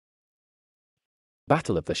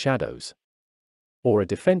Battle of the Shadows, or a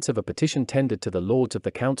defence of a petition tendered to the Lords of the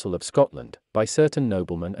Council of Scotland, by certain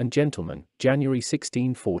noblemen and gentlemen, January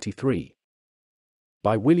 1643.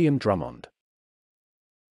 By William Drummond.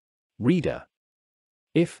 Reader,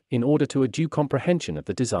 if, in order to a due comprehension of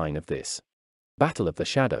the design of this Battle of the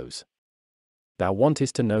Shadows, thou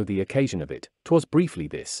wantest to know the occasion of it, 'twas briefly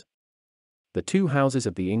this. The two houses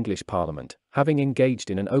of the English Parliament, having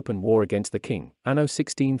engaged in an open war against the King, anno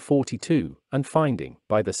 1642, and finding,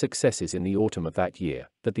 by the successes in the autumn of that year,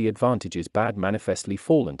 that the advantages bad manifestly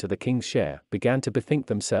fallen to the King's share, began to bethink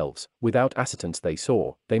themselves, without assistance they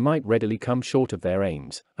saw, they might readily come short of their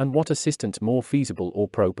aims, and what assistance more feasible or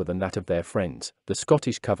proper than that of their friends, the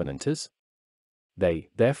Scottish Covenanters? They,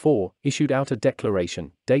 therefore, issued out a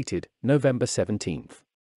declaration, dated November 17th.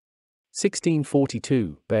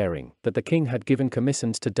 1642, bearing, that the King had given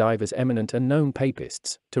commissions to divers eminent and known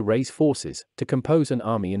papists, to raise forces, to compose an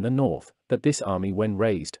army in the north, that this army when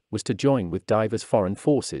raised, was to join with divers foreign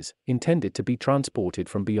forces, intended to be transported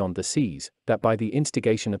from beyond the seas, that by the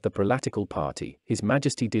instigation of the prelatical party, his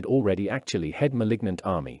Majesty did already actually head malignant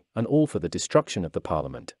army, and all for the destruction of the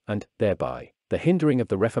Parliament, and, thereby, the hindering of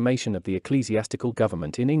the reformation of the ecclesiastical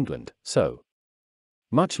government in England, so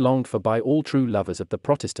much longed for by all true lovers of the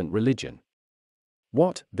Protestant religion.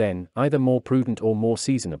 What, then, either more prudent or more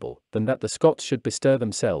seasonable, than that the Scots should bestir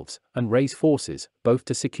themselves, and raise forces, both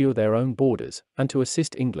to secure their own borders, and to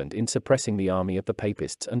assist England in suppressing the army of the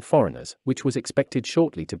Papists and foreigners, which was expected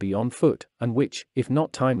shortly to be on foot, and which, if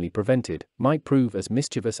not timely prevented, might prove as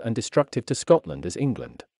mischievous and destructive to Scotland as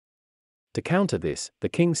England. To counter this, the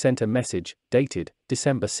King sent a message, dated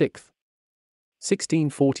December 6,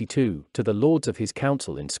 1642, to the Lords of his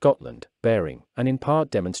Council in Scotland, bearing, and in part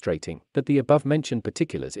demonstrating, that the above-mentioned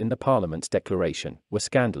particulars in the Parliament's declaration were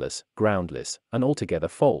scandalous, groundless, and altogether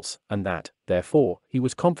false, and that, therefore, he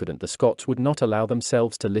was confident the Scots would not allow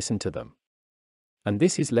themselves to listen to them. And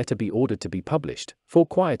this his letter be ordered to be published, for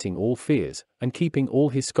quieting all fears, and keeping all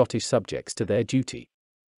his Scottish subjects to their duty.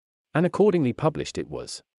 And accordingly published it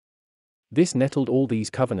was. This nettled all these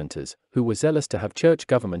Covenanters, who were zealous to have church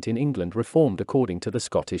government in England reformed according to the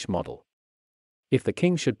Scottish model. If the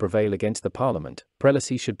King should prevail against the Parliament,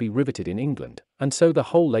 prelacy should be riveted in England, and so the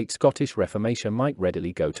whole late Scottish Reformation might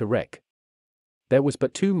readily go to wreck. There was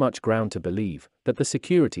but too much ground to believe that the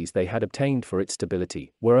securities they had obtained for its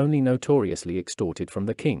stability were only notoriously extorted from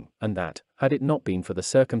the King, and that, had it not been for the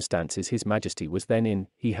circumstances his Majesty was then in,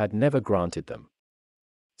 he had never granted them.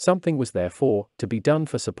 Something was therefore to be done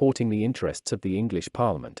for supporting the interests of the English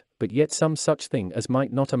Parliament, but yet some such thing as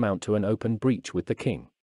might not amount to an open breach with the King.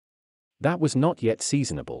 That was not yet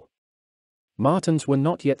seasonable. Martins were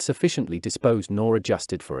not yet sufficiently disposed nor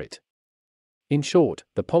adjusted for it. In short,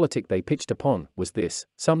 the politic they pitched upon was this: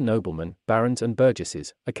 some noblemen, barons and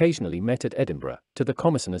burgesses, occasionally met at Edinburgh, to the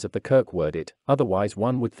commissioners of the Kirk word it, otherwise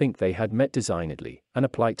one would think they had met designedly, and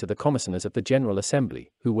applied to the commissioners of the General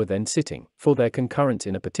Assembly, who were then sitting, for their concurrence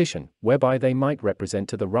in a petition, whereby they might represent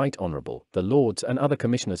to the Right Honourable, the Lords and other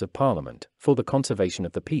commissioners of Parliament, for the conservation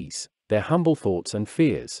of the peace, their humble thoughts and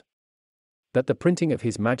fears. That the printing of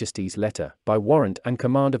His Majesty's letter, by warrant and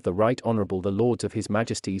command of the Right Honourable the Lords of His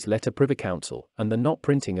Majesty's letter Privy Council, and the not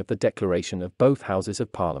printing of the declaration of both Houses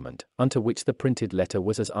of Parliament, unto which the printed letter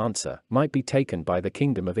was as answer, might be taken by the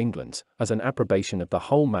Kingdom of England, as an approbation of the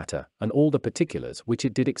whole matter, and all the particulars which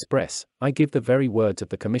it did express, I give the very words of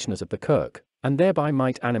the Commissioners of the Kirk, and thereby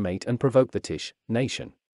might animate and provoke the Tish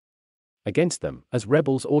nation against them, as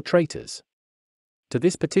rebels or traitors. To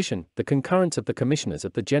this petition, the concurrence of the Commissioners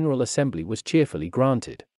of the General Assembly was cheerfully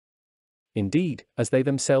granted. Indeed, as they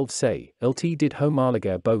themselves say, LT did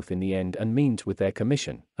homologar both in the end and means with their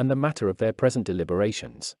commission, and the matter of their present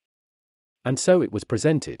deliberations. And so it was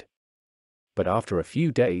presented. But after a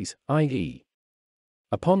few days, i.e.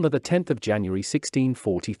 upon the 10th of January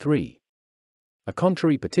 1643, a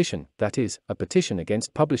contrary petition, that is, a petition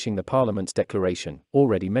against publishing the Parliament's declaration,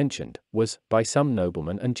 already mentioned, was, by some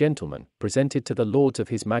noblemen and gentlemen, presented to the Lords of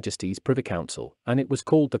His Majesty's Privy Council, and it was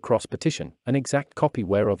called the Cross Petition, an exact copy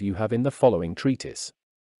whereof you have in the following treatise.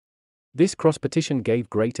 This cross petition gave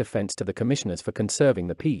great offence to the Commissioners for conserving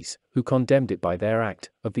the peace, who condemned it by their Act,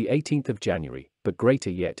 of the 18th of January, but greater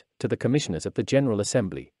yet, to the Commissioners of the General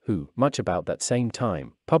Assembly, who, much about that same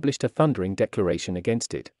time, published a thundering declaration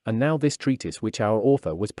against it, and now this treatise which our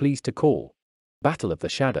author was pleased to call Battle of the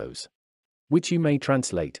Shadows, which you may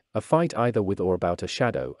translate, a fight either with or about a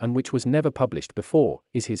shadow, and which was never published before,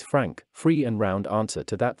 is his frank, free and round answer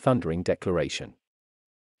to that thundering declaration.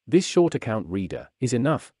 This short account, reader, is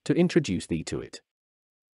enough to introduce thee to it.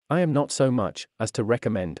 I am not so much as to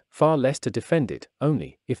recommend, far less to defend it,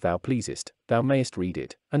 only, if thou pleasest, thou mayest read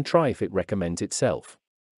it, and try if it recommends itself.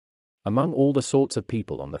 Among all the sorts of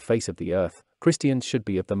people on the face of the earth, Christians should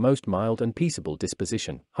be of the most mild and peaceable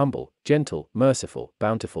disposition, humble, gentle, merciful,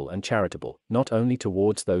 bountiful and charitable, not only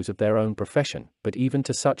towards those of their own profession, but even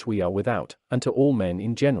to such we are without, and to all men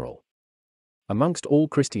in general. Amongst all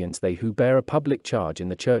Christians they who bear a public charge in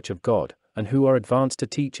the Church of God, and who are advanced to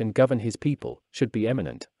teach and govern his people, should be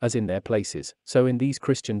eminent, as in their places, so in these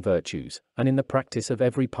Christian virtues, and in the practice of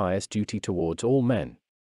every pious duty towards all men.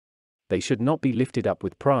 They should not be lifted up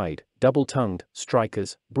with pride, double-tongued,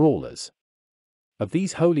 strikers, brawlers. Of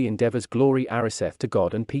these holy endeavors glory ariseth to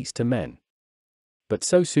God and peace to men. But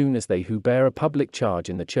so soon as they who bear a public charge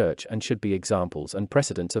in the church and should be examples and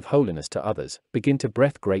precedents of holiness to others, begin to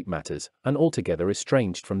breath great matters, and altogether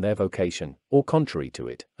estranged from their vocation, or contrary to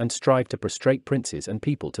it, and strive to prostrate princes and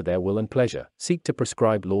people to their will and pleasure, seek to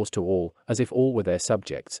prescribe laws to all, as if all were their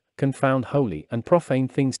subjects, confound holy and profane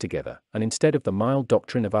things together, and instead of the mild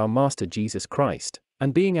doctrine of our Master Jesus Christ,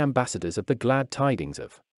 and being ambassadors of the glad tidings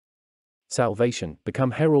of salvation,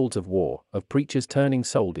 become heralds of war, of preachers turning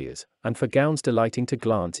soldiers, and for gowns delighting to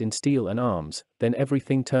glance in steel and arms, then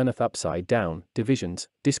everything turneth upside down, divisions,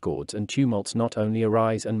 discords and tumults not only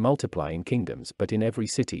arise and multiply in kingdoms but in every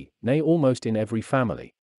city, nay almost in every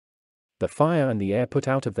family. The fire and the air put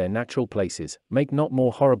out of their natural places, make not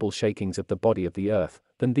more horrible shakings of the body of the earth,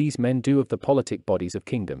 than these men do of the politic bodies of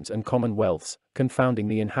kingdoms and commonwealths, confounding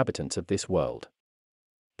the inhabitants of this world.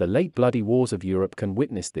 The late bloody wars of Europe can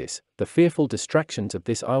witness this, the fearful distractions of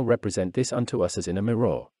this isle represent this unto us as in a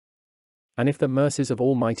mirror. And if the mercies of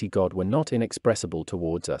Almighty God were not inexpressible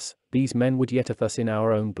towards us, these men would yet us in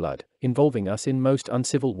our own blood, involving us in most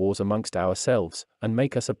uncivil wars amongst ourselves, and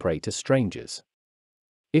make us a prey to strangers.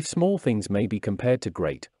 If small things may be compared to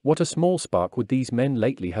great, what a small spark would these men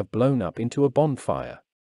lately have blown up into a bonfire?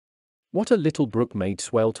 What a little brook made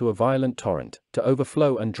swell to a violent torrent, to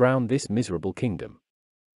overflow and drown this miserable kingdom?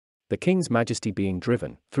 The King's Majesty being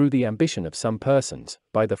driven, through the ambition of some persons,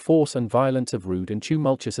 by the force and violence of rude and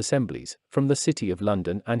tumultuous assemblies, from the City of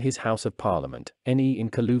London and his House of Parliament, ne in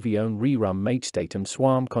colluvione rerum majestatem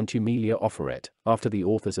suam contumelia offeret, after the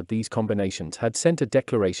authors of these combinations had sent a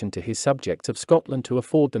declaration to his subjects of Scotland to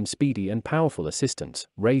afford them speedy and powerful assistance,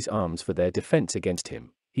 raise arms for their defence against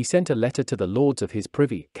him, he sent a letter to the Lords of his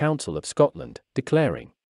Privy Council of Scotland,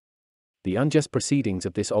 declaring the unjust proceedings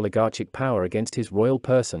of this oligarchic power against his royal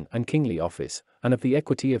person and kingly office, and of the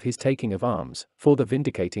equity of his taking of arms, for the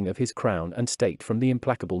vindicating of his crown and state from the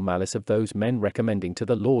implacable malice of those men, recommending to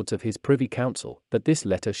the Lords of his Privy Council, that this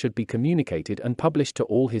letter should be communicated and published to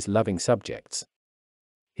all his loving subjects.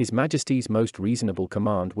 His Majesty's most reasonable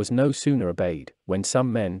command was no sooner obeyed, when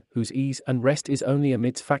some men, whose ease and rest is only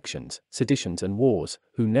amidst factions, seditions and wars,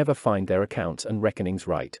 who never find their accounts and reckonings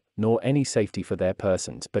right, nor any safety for their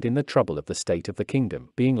persons but in the trouble of the state of the kingdom,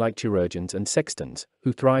 being like chirurgeons and sextons,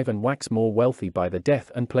 who thrive and wax more wealthy by the death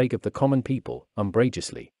and plague of the common people,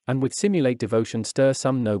 umbrageously, and with simulate devotion stir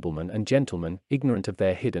some noblemen and gentlemen, ignorant of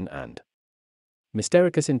their hidden and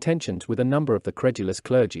mysterious intentions with a number of the credulous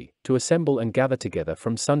clergy, to assemble and gather together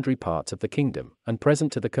from sundry parts of the kingdom, and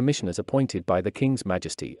present to the commissioners appointed by the King's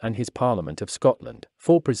Majesty and his Parliament of Scotland,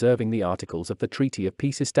 for preserving the articles of the treaty of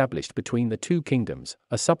peace established between the two kingdoms,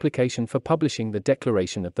 a supplication for publishing the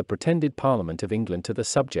declaration of the pretended Parliament of England to the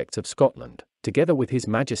subjects of Scotland, together with his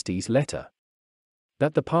Majesty's letter,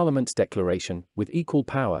 that the Parliament's declaration, with equal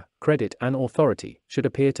power, credit and authority, should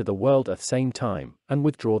appear to the world at the same time, and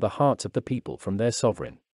withdraw the hearts of the people from their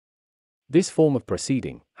sovereign. This form of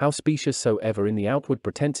proceeding, how specious soever in the outward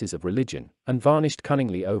pretences of religion, and varnished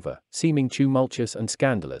cunningly over, seeming tumultuous and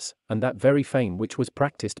scandalous, and that very fame which was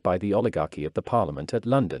practised by the oligarchy of the Parliament at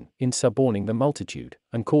London, in suborning the multitude,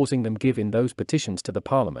 and causing them give in those petitions to the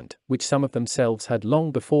Parliament, which some of themselves had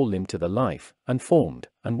long before limbed to the life, and formed,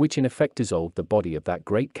 and which in effect dissolved the body of that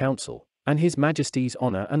great council, and his Majesty's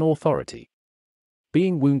honour and authority.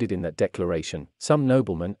 Being wounded in that declaration, some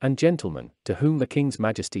noblemen and gentlemen, to whom the King's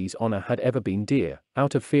Majesty's honour had ever been dear,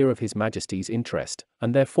 out of fear of his Majesty's interest,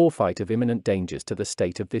 and their foresight of imminent dangers to the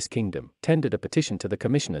state of this kingdom, tendered a petition to the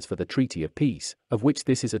commissioners for the treaty of peace, of which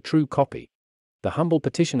this is a true copy. The humble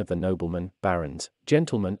petition of the noblemen, barons,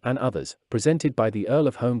 gentlemen and others, presented by the Earl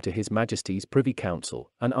of Home to his Majesty's Privy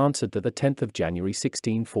Council, and answered the 10th of January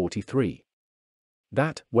 1643.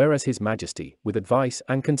 That, whereas his Majesty, with advice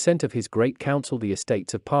and consent of his great council the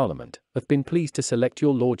Estates of Parliament, hath been pleased to select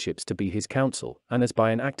your lordships to be his council, and as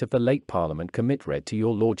by an act of the late Parliament commit read to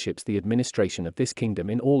your lordships the administration of this kingdom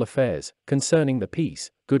in all affairs, concerning the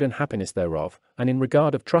peace, good and happiness thereof, and in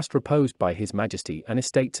regard of trust reposed by his Majesty and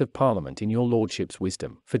estates of Parliament in your lordship's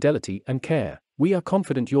wisdom, fidelity, and care, we are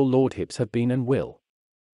confident your lordships have been and will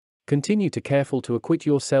continue to careful to acquit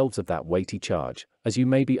yourselves of that weighty charge, as you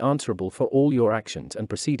may be answerable for all your actions and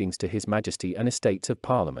proceedings to his Majesty and estates of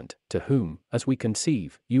Parliament, to whom, as we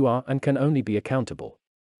conceive, you are and can only be accountable.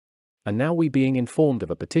 And now we being informed of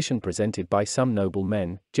a petition presented by some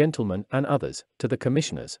noblemen, gentlemen, and others, to the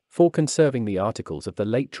commissioners, for conserving the articles of the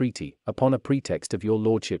late treaty, upon a pretext of your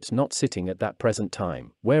lordships not sitting at that present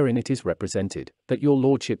time, wherein it is represented, that your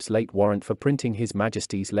lordship's late warrant for printing his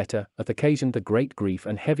Majesty's letter, hath occasioned the great grief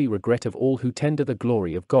and heavy regret of all who tender the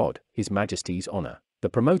glory of God, his Majesty's honour, the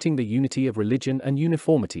promoting the unity of religion and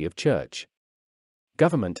uniformity of church,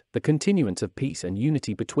 government, the continuance of peace and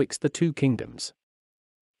unity betwixt the two kingdoms.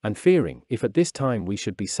 And fearing, if at this time we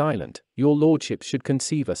should be silent, your lordships should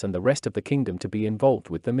conceive us and the rest of the kingdom to be involved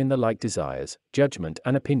with them in the like desires, judgment,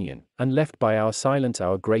 and opinion, and left by our silence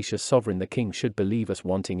our gracious sovereign the king should believe us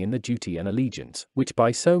wanting in the duty and allegiance, which by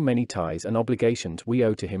so many ties and obligations we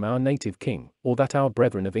owe to him our native king, or that our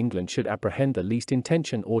brethren of England should apprehend the least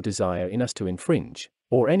intention or desire in us to infringe,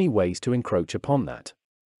 or any ways to encroach upon that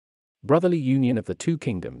brotherly union of the two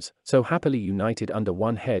kingdoms, so happily united under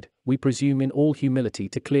one head, we presume in all humility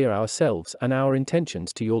to clear ourselves and our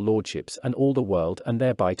intentions to your lordships and all the world, and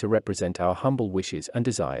thereby to represent our humble wishes and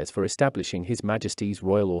desires for establishing his Majesty's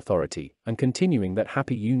royal authority, and continuing that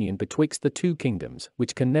happy union betwixt the two kingdoms,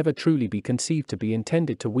 which can never truly be conceived to be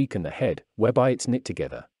intended to weaken the head, whereby it's knit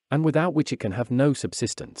together, and without which it can have no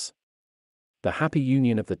subsistence. The happy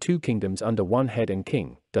union of the two kingdoms under one head and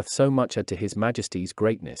king, doth so much add to his Majesty's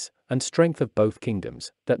greatness, and strength of both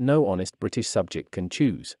kingdoms, that no honest British subject can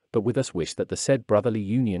choose, but with us wish that the said brotherly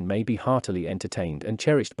union may be heartily entertained and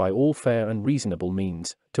cherished by all fair and reasonable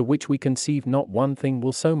means, to which we conceive not one thing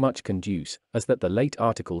will so much conduce, as that the late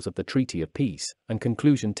articles of the treaty of peace, and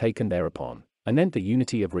conclusion taken thereupon, anent the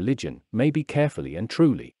unity of religion, may be carefully and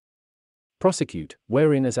truly prosecute,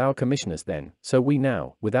 wherein as our commissioners then, so we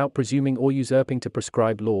now, without presuming or usurping to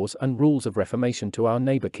prescribe laws and rules of reformation to our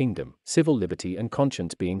neighbour kingdom, civil liberty and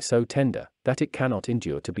conscience being so tender, that it cannot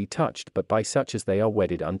endure to be touched but by such as they are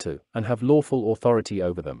wedded unto, and have lawful authority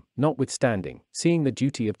over them, notwithstanding, seeing the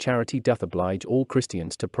duty of charity doth oblige all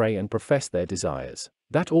Christians to pray and profess their desires,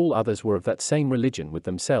 that all others were of that same religion with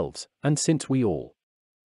themselves, and since we all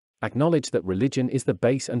acknowledge that religion is the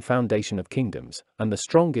base and foundation of kingdoms, and the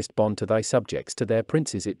strongest bond to thy subjects to their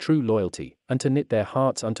princes it true loyalty, and to knit their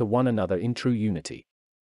hearts unto one another in true unity.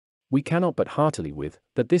 We cannot but heartily with,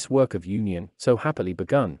 that this work of union, so happily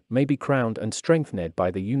begun, may be crowned and strengthened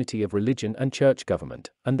by the unity of religion and church government,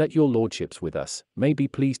 and that your lordships with us, may be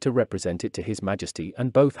pleased to represent it to his Majesty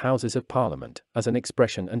and both houses of Parliament, as an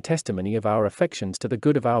expression and testimony of our affections to the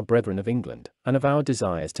good of our brethren of England, and of our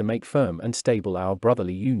desires to make firm and stable our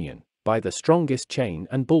brotherly union, by the strongest chain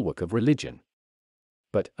and bulwark of religion.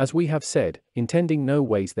 But, as we have said, intending no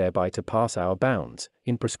ways thereby to pass our bounds,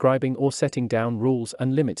 in prescribing or setting down rules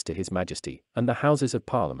and limits to his Majesty, and the Houses of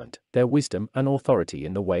Parliament, their wisdom and authority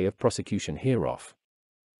in the way of prosecution hereof.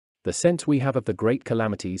 The sense we have of the great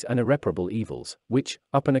calamities and irreparable evils, which,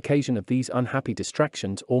 upon occasion of these unhappy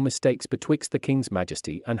distractions or mistakes betwixt the King's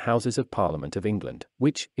Majesty and Houses of Parliament of England,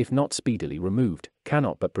 which, if not speedily removed,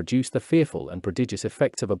 cannot but produce the fearful and prodigious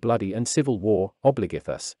effects of a bloody and civil war, obligeth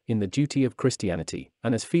us, in the duty of Christianity,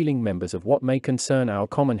 and as feeling members of what may concern our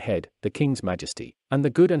common head, the King's Majesty, and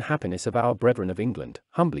the good and happiness of our brethren of England,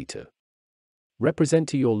 humbly to represent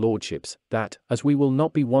to your lordships, that, as we will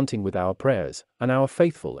not be wanting with our prayers, and our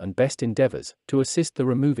faithful and best endeavours, to assist the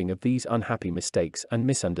removing of these unhappy mistakes and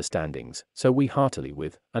misunderstandings, so we heartily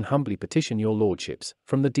with, and humbly petition your lordships,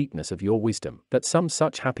 from the deepness of your wisdom, that some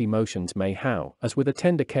such happy motions may how, as with a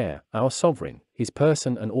tender care, our sovereign, his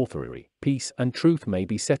person and authority, peace and truth may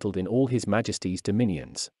be settled in all his Majesty's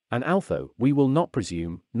dominions, and although we will not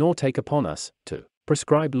presume, nor take upon us, to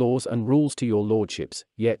prescribe laws and rules to your lordships,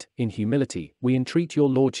 yet, in humility, we entreat your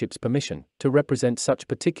lordships' permission, to represent such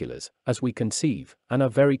particulars, as we conceive, and are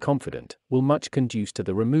very confident, will much conduce to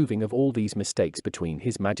the removing of all these mistakes between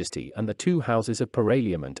his Majesty and the two houses of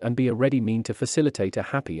Parliament, and be a ready mean to facilitate a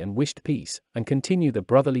happy and wished peace, and continue the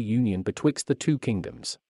brotherly union betwixt the two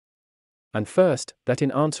kingdoms. And first, that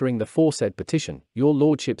in answering the foresaid petition, your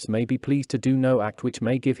lordships may be pleased to do no act which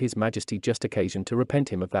may give his Majesty just occasion to repent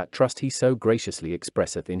him of that trust he so graciously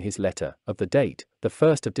expresseth in his letter, of the date, the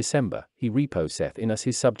 1st of December, he reposeth in us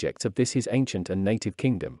his subjects of this his ancient and native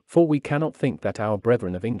kingdom, for we cannot think that our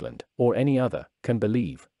brethren of England, or any other, can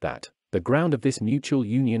believe, that, the ground of this mutual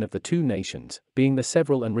union of the two nations, being the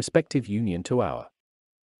several and respective union to our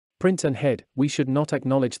prince and head, we should not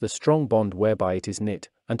acknowledge the strong bond whereby it is knit,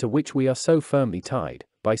 and to which we are so firmly tied,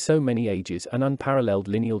 by so many ages and unparalleled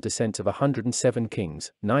lineal descents of 107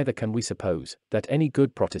 kings, neither can we suppose that any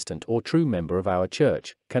good Protestant or true member of our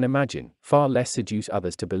Church can imagine, far less seduce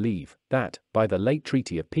others to believe, that, by the late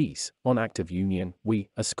treaty of peace, on act of union, we,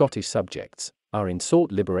 as Scottish subjects, are in sort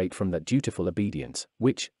liberate from that dutiful obedience,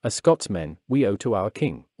 which, as Scotsmen, we owe to our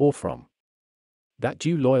king, or from that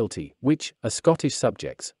due loyalty, which, as Scottish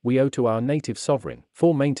subjects, we owe to our native sovereign,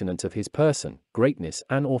 for maintenance of his person, greatness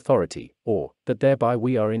and authority, or, that thereby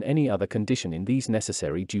we are in any other condition in these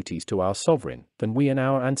necessary duties to our sovereign, than we and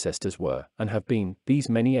our ancestors were, and have been, these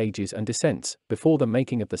many ages and descents, before the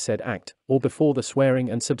making of the said act, or before the swearing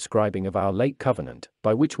and subscribing of our late covenant,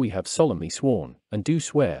 by which we have solemnly sworn, and do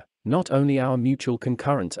swear, not only our mutual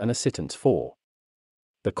concurrence and assistance for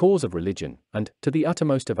the cause of religion, and, to the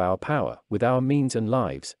uttermost of our power, with our means and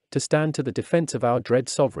lives, to stand to the defence of our dread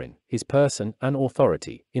sovereign, his person and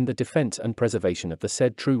authority, in the defence and preservation of the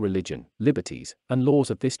said true religion, liberties, and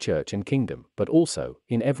laws of this Church and kingdom, but also,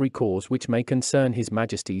 in every cause which may concern his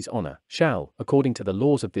Majesty's honour, shall, according to the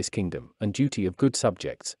laws of this kingdom, and duty of good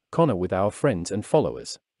subjects, connour with our friends and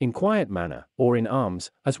followers, in quiet manner, or in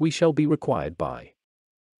arms, as we shall be required by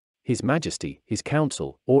his Majesty, his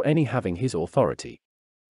council, or any having his authority.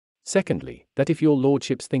 Secondly, that if your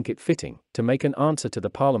lordships think it fitting, to make an answer to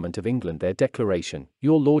the Parliament of England their declaration,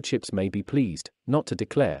 your lordships may be pleased, not to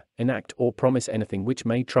declare, enact or promise anything which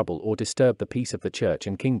may trouble or disturb the peace of the Church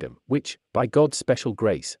and kingdom, which, by God's special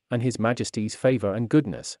grace, and his Majesty's favour and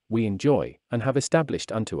goodness, we enjoy, and have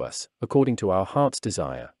established unto us, according to our heart's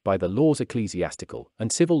desire, by the laws ecclesiastical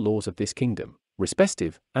and civil laws of this kingdom,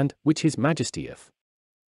 respective, and, which his Majesty hath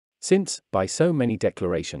since, by so many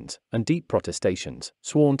declarations, and deep protestations,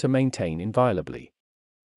 sworn to maintain inviolably.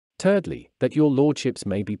 Thirdly, that your lordships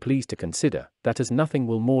may be pleased to consider, that as nothing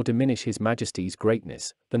will more diminish his Majesty's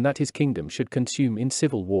greatness, than that his kingdom should consume in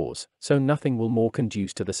civil wars, so nothing will more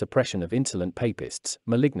conduce to the suppression of insolent papists,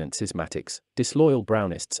 malignant schismatics, disloyal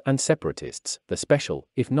brownists and separatists, the special,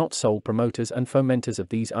 if not sole promoters and fomenters of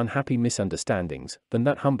these unhappy misunderstandings, than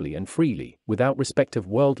that humbly and freely, without respect of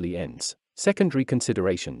worldly ends, secondary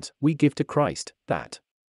considerations, we give to Christ, that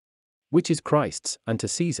which is Christ's, and to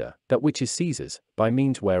Caesar, that which is Caesar's, by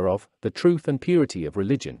means whereof, the truth and purity of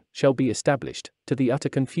religion, shall be established, to the utter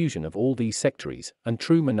confusion of all these sectaries, and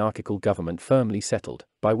true monarchical government firmly settled,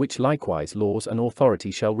 by which likewise laws and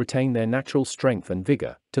authority shall retain their natural strength and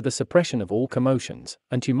vigour, to the suppression of all commotions,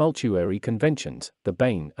 and tumultuary conventions, the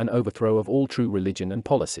bane and overthrow of all true religion and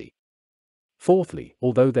policy. Fourthly,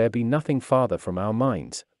 although there be nothing farther from our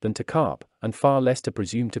minds, than to carp, and far less to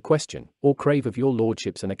presume to question, or crave of your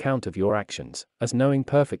lordships an account of your actions, as knowing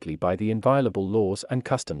perfectly by the inviolable laws and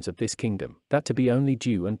customs of this kingdom, that to be only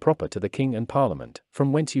due and proper to the King and Parliament,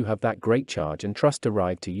 from whence you have that great charge and trust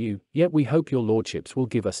derived to you, yet we hope your lordships will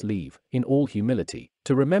give us leave, in all humility,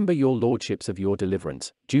 to remember your lordships of your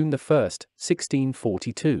deliverance, June the 1st,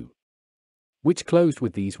 1642. Which closed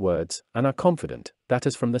with these words, and are confident, that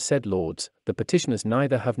as from the said lords, the petitioners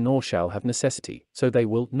neither have nor shall have necessity, so they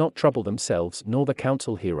will not trouble themselves nor the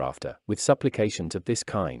council hereafter, with supplications of this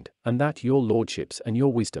kind, and that your lordships and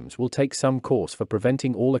your wisdoms will take some course for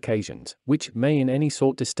preventing all occasions, which may in any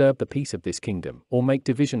sort disturb the peace of this kingdom, or make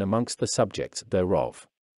division amongst the subjects thereof.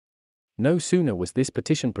 No sooner was this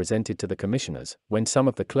petition presented to the commissioners, when some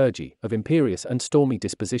of the clergy, of imperious and stormy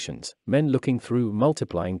dispositions, men looking through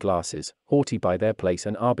multiplying glasses, haughty by their place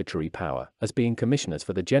and arbitrary power, as being commissioners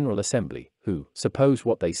for the General Assembly, who suppose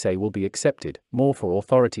what they say will be accepted, more for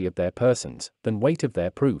authority of their persons, than weight of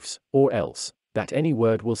their proofs, or else, that any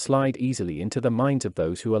word will slide easily into the minds of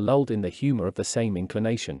those who are lulled in the humour of the same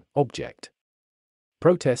inclination, object,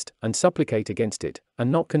 protest, and supplicate against it,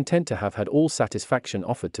 and not content to have had all satisfaction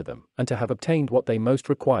offered to them, and to have obtained what they most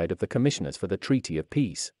required of the commissioners for the treaty of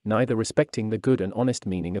peace, neither respecting the good and honest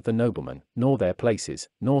meaning of the noblemen, nor their places,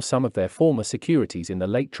 nor some of their former securities in the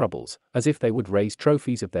late troubles, as if they would raise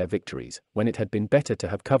trophies of their victories, when it had been better to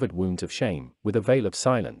have covered wounds of shame, with a veil of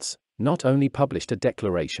silence, not only published a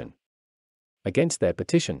declaration against their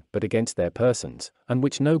petition, but against their persons, and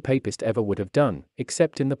which no papist ever would have done,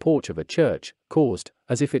 except in the porch of a church, caused,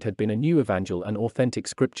 as if it had been a new evangel and authentic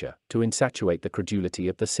scripture, to insatuate the credulity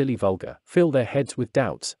of the silly vulgar, fill their heads with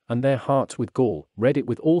doubts, and their hearts with gall, read it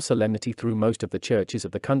with all solemnity through most of the churches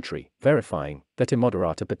of the country, verifying, that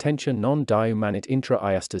immoderata potentia non diu manit intra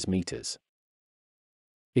iustas metas.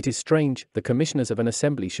 It is strange, the commissioners of an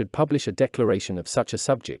assembly should publish a declaration of such a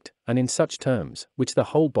subject, and in such terms, which the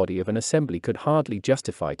whole body of an assembly could hardly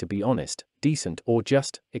justify to be honest, decent, or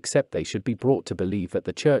just, except they should be brought to believe that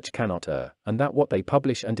the church cannot err, and that what they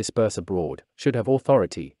publish and disperse abroad, should have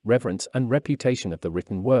authority, reverence, and reputation of the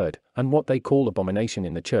written word, and what they call abomination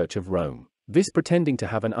in the church of Rome, this pretending to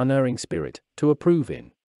have an unerring spirit, to approve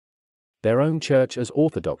in their own church as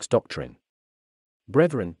orthodox doctrine.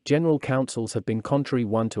 Brethren, general councils have been contrary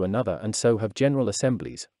one to another, and so have general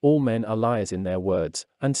assemblies. All men are liars in their words,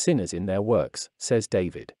 and sinners in their works, says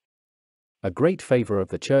David. A great favor of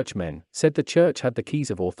the churchmen, said the church had the keys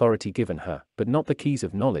of authority given her, but not the keys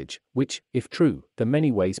of knowledge, which, if true, the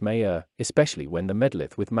many ways may err, especially when the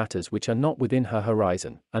meddleth with matters which are not within her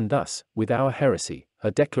horizon, and thus, with our heresy,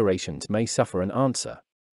 her declarations may suffer an answer.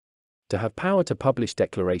 To have power to publish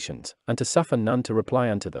declarations, and to suffer none to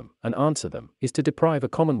reply unto them, and answer them, is to deprive a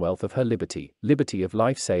commonwealth of her liberty. Liberty of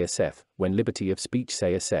life saith, when liberty of speech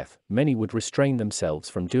saith, many would restrain themselves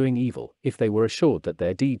from doing evil, if they were assured that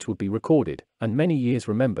their deeds would be recorded, and many years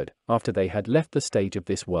remembered, after they had left the stage of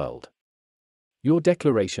this world. Your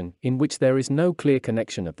declaration, in which there is no clear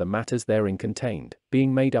connection of the matters therein contained,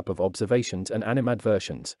 being made up of observations and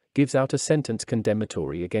animadversions, gives out a sentence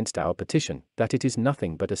condemnatory against our petition, that it is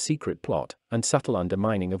nothing but a secret plot, and subtle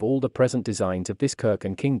undermining of all the present designs of this kirk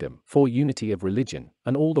and kingdom, for unity of religion,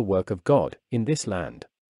 and all the work of God, in this land.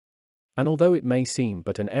 And although it may seem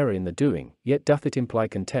but an error in the doing, yet doth it imply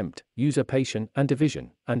contempt, usurpation, and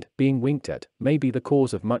division, and, being winked at, may be the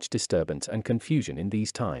cause of much disturbance and confusion in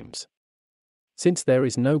these times. Since there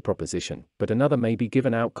is no proposition, but another may be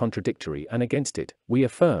given out contradictory and against it, we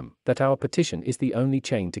affirm, that our petition is the only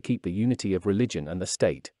chain to keep the unity of religion and the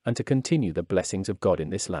state, and to continue the blessings of God in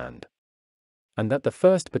this land. And that the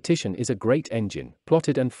first petition is a great engine,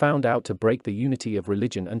 plotted and found out to break the unity of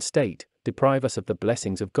religion and state, deprive us of the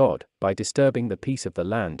blessings of God, by disturbing the peace of the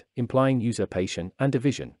land, implying usurpation and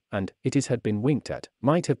division, and, it is had been winked at,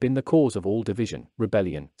 might have been the cause of all division,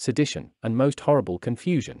 rebellion, sedition, and most horrible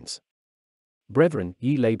confusions. Brethren,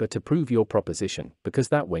 ye labor to prove your proposition, because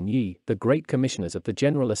that when ye, the great commissioners of the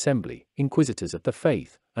General Assembly, inquisitors of the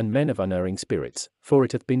faith, and men of unerring spirits, for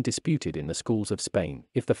it hath been disputed in the schools of Spain,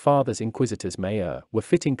 if the fathers inquisitors may err, were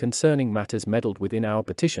fitting concerning matters meddled with in our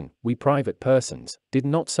petition, we private persons, did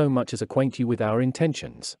not so much as acquaint you with our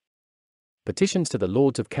intentions. Petitions to the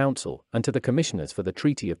Lords of Council, and to the Commissioners for the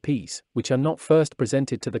Treaty of Peace, which are not first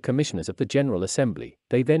presented to the Commissioners of the General Assembly,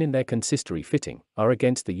 they then in their consistory fitting, are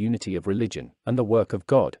against the unity of religion, and the work of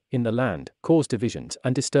God, in the land, cause divisions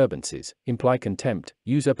and disturbances, imply contempt,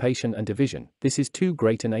 usurpation and division. This is too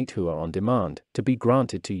great an aid who are on demand, to be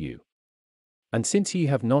granted to you. And since ye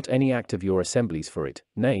have not any act of your assemblies for it,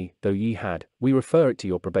 nay, though ye had, we refer it to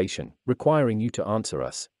your probation, requiring you to answer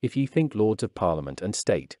us, if ye think Lords of Parliament and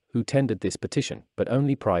State, who tendered this petition, but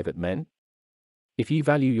only private men? If ye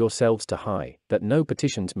value yourselves to high, that no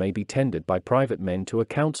petitions may be tendered by private men to a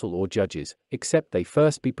council or judges, except they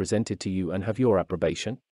first be presented to you and have your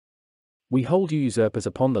approbation? We hold you usurpers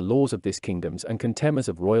upon the laws of this kingdoms and contemners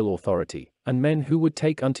of royal authority, and men who would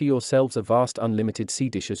take unto yourselves a vast unlimited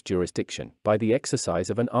seditious jurisdiction, by the exercise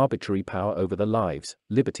of an arbitrary power over the lives,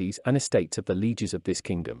 liberties and estates of the lieges of this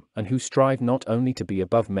kingdom, and who strive not only to be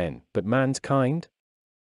above men, but man's kind?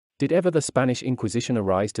 Did ever the Spanish Inquisition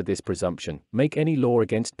arise to this presumption, make any law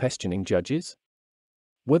against questioning judges?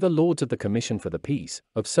 Were the lords of the Commission for the Peace,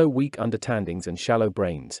 of so weak understandings and shallow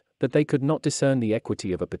brains, that they could not discern the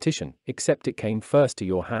equity of a petition, except it came first to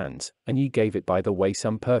your hands, and ye gave it by the way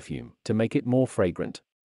some perfume, to make it more fragrant?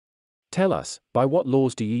 Tell us, by what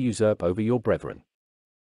laws do ye usurp over your brethren?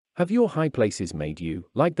 Have your high places made you,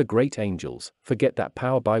 like the great angels, forget that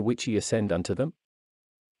power by which ye ascend unto them?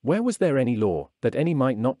 Where was there any law, that any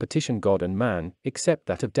might not petition God and man, except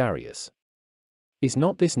that of Darius? Is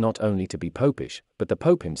not this not only to be popish, but the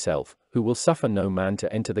Pope himself, who will suffer no man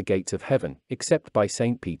to enter the gates of heaven, except by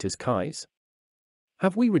St. Peter's keys?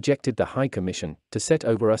 Have we rejected the High Commission, to set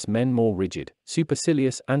over us men more rigid,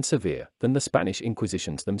 supercilious and severe, than the Spanish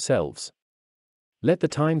Inquisitions themselves? Let the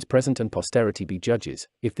times present and posterity be judges,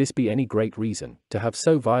 if this be any great reason, to have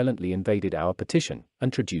so violently invaded our petition,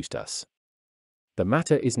 and traduced us. The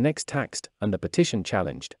matter is next taxed, and the petition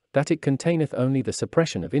challenged, that it containeth only the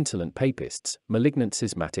suppression of insolent papists, malignant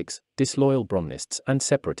schismatics, disloyal Bromnists and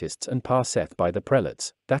separatists, and passeth by the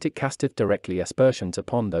prelates, that it casteth directly aspersions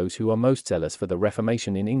upon those who are most zealous for the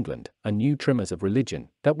Reformation in England, and new trimmers of religion,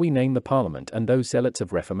 that we name the Parliament and those zealots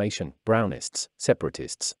of Reformation, Brownists,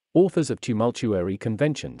 separatists, authors of tumultuary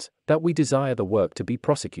conventions, that we desire the work to be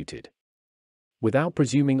prosecuted. without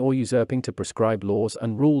presuming or usurping to prescribe laws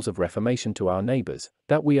and rules of reformation to our neighbors,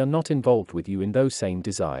 that we are not involved with you in those same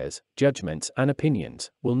desires, judgments, and opinions,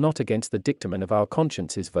 will not against the dictamen of our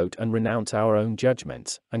consciences vote and renounce our own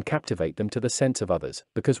judgments, and captivate them to the sense of others,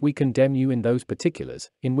 because we condemn you in those particulars,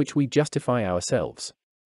 in which we justify ourselves.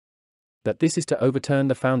 That this is to overturn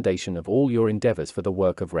the foundation of all your endeavors for the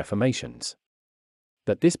work of reformations.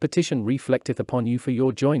 That this petition reflecteth upon you for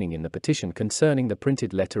your joining in the petition concerning the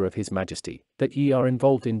printed letter of his Majesty, that ye are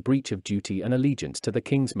involved in breach of duty and allegiance to the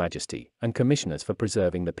King's Majesty, and commissioners for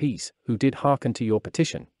preserving the peace, who did hearken to your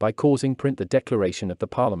petition, by causing print the declaration of the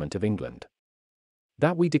Parliament of England.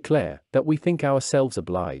 That we declare, that we think ourselves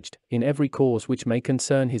obliged, in every cause which may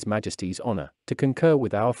concern his Majesty's honour, to concur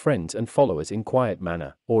with our friends and followers in quiet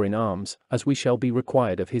manner, or in arms, as we shall be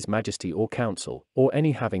required of his Majesty or council, or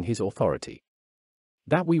any having his authority.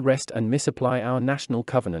 That we rest and misapply our national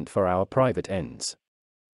covenant for our private ends.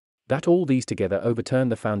 That all these together overturn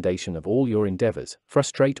the foundation of all your endeavors,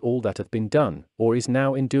 frustrate all that hath been done, or is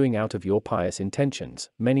now in doing out of your pious intentions.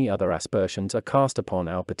 Many other aspersions are cast upon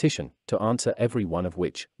our petition, to answer every one of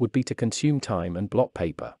which would be to consume time and blot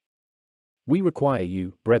paper. We require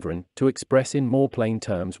you, brethren, to express in more plain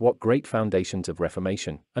terms what great foundations of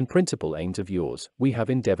reformation, and principal aims of yours, we have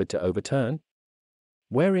endeavored to overturn.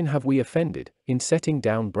 Wherein have we offended, in setting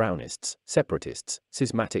down Brownists, Separatists,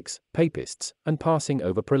 Schismatics, Papists, and passing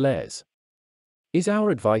over Prelares? Is our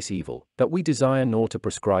advice evil, that we desire nor to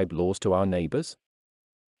prescribe laws to our neighbours?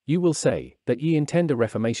 You will say, that ye intend a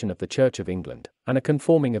reformation of the Church of England, and a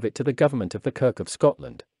conforming of it to the government of the Kirk of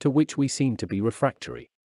Scotland, to which we seem to be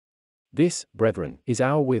refractory. This, brethren, is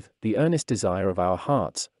our with, the earnest desire of our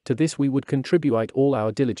hearts, to this we would contribute all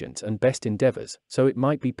our diligence and best endeavours, so it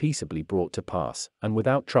might be peaceably brought to pass, and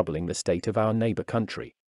without troubling the state of our neighbour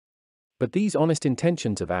country. But these honest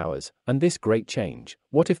intentions of ours, and this great change,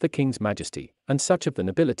 what if the King's Majesty, and such of the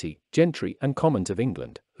nobility, gentry, and commons of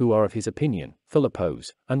England, who are of his opinion, will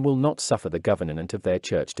oppose, and will not suffer the government of their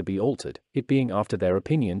church to be altered, it being after their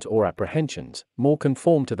opinions or apprehensions, more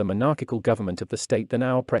conform to the monarchical government of the state than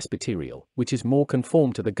our presbyterial, which is more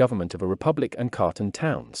conform to the government of a republic and carton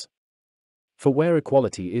towns? For where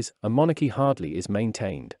equality is, a monarchy hardly is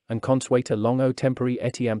maintained, and consueta longo tempori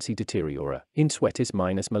etiamsi deteriora, insuetis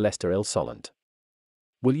minus molester el solent.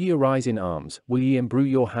 Will ye arise in arms, will ye embrue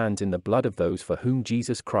your hands in the blood of those for whom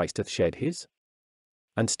Jesus Christ hath shed his?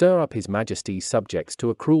 And stir up his Majesty's subjects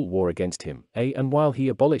to a cruel war against him, and while he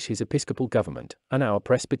abolish his episcopal government, and our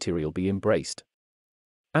presbyterial be embraced?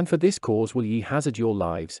 And for this cause will ye hazard your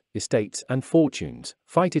lives, estates, and fortunes,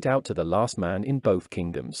 fight it out to the last man in both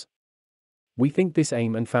kingdoms? We think this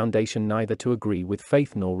aim and foundation neither to agree with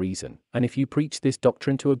faith nor reason, and if you preach this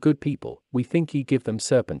doctrine to a good people, we think ye give them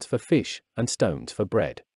serpents for fish, and stones for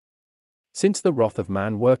bread. Since the wrath of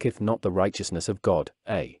man worketh not the righteousness of God,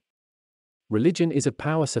 religion is a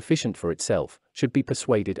power sufficient for itself, should be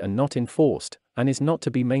persuaded and not enforced, and is not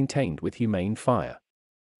to be maintained with humane fire.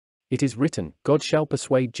 It is written, God shall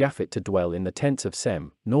persuade Japhet to dwell in the tents of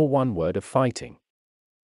Sem, nor one word of fighting.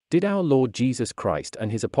 Did our Lord Jesus Christ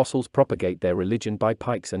and his apostles propagate their religion by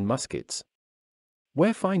pikes and muskets?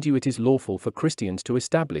 Where find you it is lawful for Christians to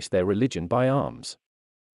establish their religion by arms?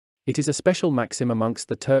 It is a special maxim amongst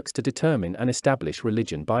the Turks to determine and establish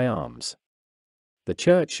religion by arms. The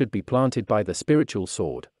church should be planted by the spiritual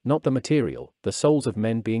sword, not the material, the souls of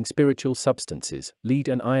men being spiritual substances, lead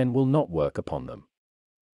and iron will not work upon them.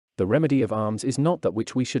 The remedy of arms is not that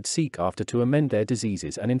which we should seek after to amend their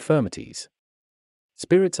diseases and infirmities.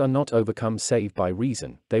 Spirits are not overcome save by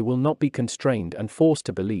reason, they will not be constrained and forced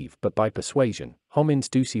to believe but by persuasion, homines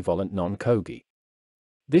duci volunt non cogi.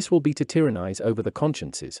 This will be to tyrannize over the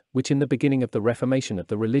consciences, which in the beginning of the reformation of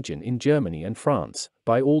the religion in Germany and France,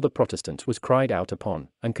 by all the Protestants was cried out upon,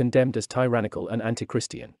 and condemned as tyrannical and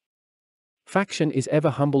antichristian. Faction is ever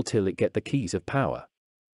humble till it get the keys of power.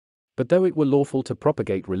 But though it were lawful to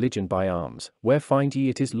propagate religion by arms, where find ye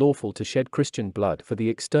it is lawful to shed Christian blood for the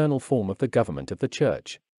external form of the government of the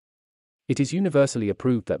Church? It is universally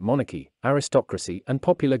approved that monarchy, aristocracy, and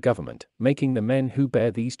popular government, making the men who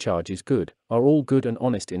bear these charges good, are all good and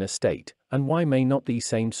honest in a state, and why may not these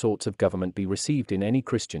same sorts of government be received in any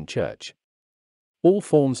Christian church? All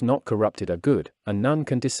forms not corrupted are good, and none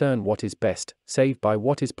can discern what is best, save by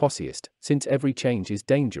what is possiest, since every change is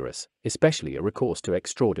dangerous, especially a recourse to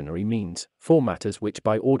extraordinary means, for matters which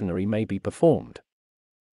by ordinary may be performed.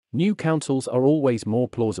 New counsels are always more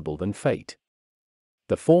plausible than fate.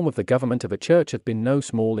 The form of the government of a church hath been no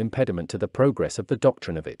small impediment to the progress of the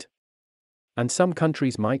doctrine of it. And some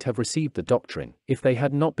countries might have received the doctrine, if they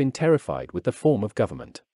had not been terrified with the form of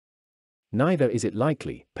government. Neither is it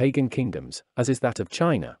likely pagan kingdoms, as is that of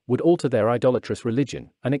China, would alter their idolatrous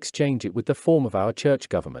religion, and exchange it with the form of our church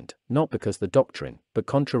government, not because the doctrine, but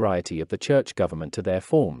contrariety of the church government to their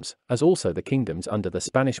forms, as also the kingdoms under the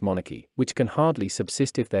Spanish monarchy, which can hardly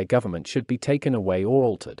subsist if their government should be taken away or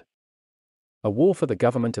altered. A war for the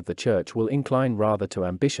government of the church will incline rather to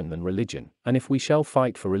ambition than religion, and if we shall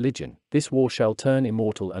fight for religion, this war shall turn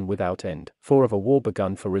immortal and without end, for of a war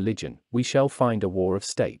begun for religion, we shall find a war of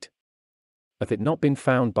state. Hath it not been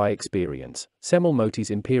found by experience, semel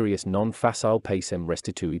motis imperius non facile pacem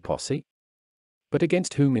restitui possi? But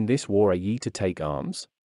against whom in this war are ye to take arms?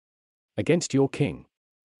 Against your king.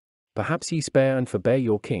 Perhaps ye spare and forbear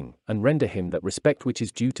your king, and render him that respect which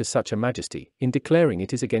is due to such a majesty, in declaring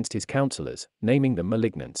it is against his counsellors, naming them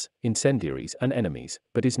malignants, incendiaries and enemies,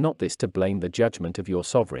 but is not this to blame the judgment of your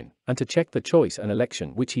sovereign, and to check the choice and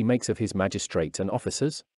election which he makes of his magistrates and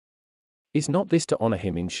officers? Is not this to honour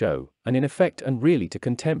him in show, and in effect and really to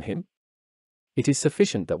contemn him? It is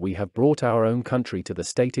sufficient that we have brought our own country to the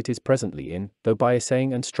state it is presently in, though by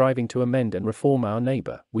essaying and striving to amend and reform our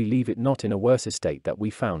neighbour, we leave it not in a worse estate that we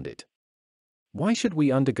found it. Why should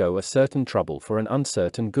we undergo a certain trouble for an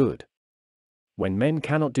uncertain good? When men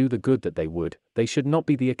cannot do the good that they would, they should not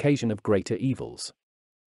be the occasion of greater evils.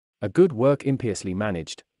 A good work impiously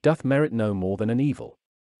managed, doth merit no more than an evil.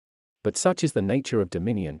 But such is the nature of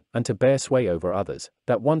dominion, and to bear sway over others,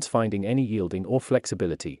 that once finding any yielding or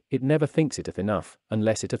flexibility, it never thinks it hath enough,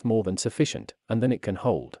 unless it hath more than sufficient, and then it can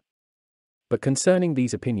hold. But concerning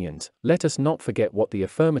these opinions, let us not forget what the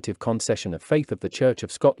affirmative concession of faith of the Church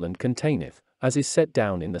of Scotland containeth, as is set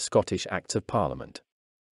down in the Scottish Acts of Parliament.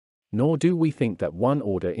 Nor do we think that one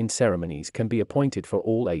order in ceremonies can be appointed for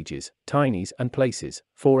all ages, tynies and places,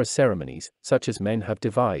 for as ceremonies, such as men have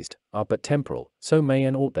devised, are but temporal, so may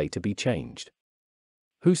and ought they to be changed.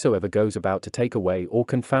 Whosoever goes about to take away or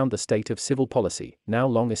confound the state of civil policy, now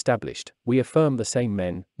long established, we affirm the same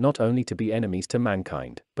men, not only to be enemies to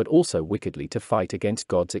mankind, but also wickedly to fight against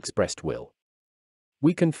God's expressed will.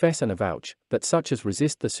 We confess and avouch, that such as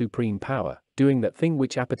resist the supreme power, doing that thing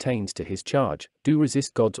which appertains to his charge, do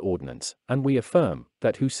resist God's ordinance, and we affirm,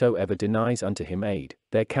 that whosoever denies unto him aid,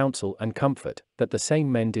 their counsel and comfort, that the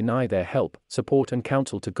same men deny their help, support and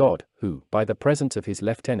counsel to God, who, by the presence of his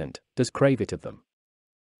lieutenant, does crave it of them.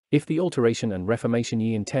 If the alteration and reformation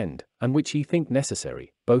ye intend, and which ye think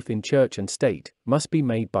necessary, both in church and state, must be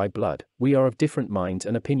made by blood, we are of different minds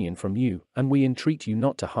and opinion from you, and we entreat you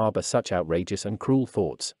not to harbour such outrageous and cruel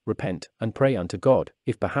thoughts. Repent, and pray unto God,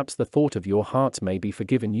 if perhaps the thought of your hearts may be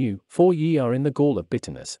forgiven you, for ye are in the gall of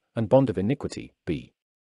bitterness, and bond of iniquity. B.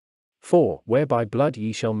 4. Whereby blood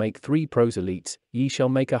ye shall make 3 proselytes, ye shall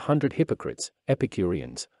make 100 hypocrites,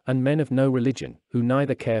 Epicureans, and men of no religion, who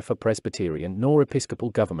neither care for Presbyterian nor Episcopal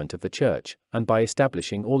government of the Church, and by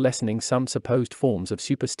establishing or lessening some supposed forms of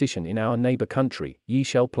superstition in our neighbour country, ye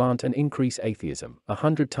shall plant and increase atheism,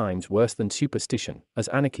 100 times worse than superstition, as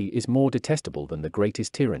anarchy is more detestable than the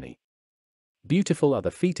greatest tyranny. Beautiful are the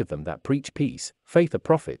feet of them that preach peace, faith a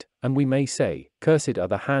prophet, and we may say, cursed are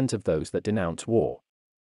the hands of those that denounce war.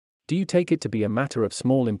 Do you take it to be a matter of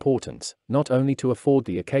small importance, not only to afford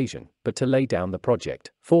the occasion, but to lay down the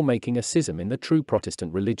project, for making a schism in the true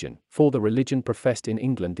Protestant religion, for the religion professed in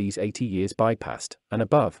England these 80 years bypast, and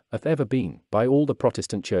above, hath ever been, by all the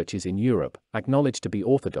Protestant churches in Europe, acknowledged to be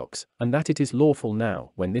orthodox, and that it is lawful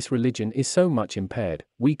now, when this religion is so much impaired,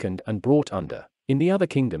 weakened and brought under, in the other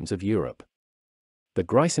kingdoms of Europe. The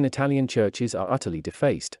Grecian Italian churches are utterly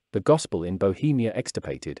defaced, the gospel in Bohemia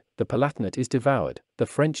extirpated, the Palatinate is devoured, the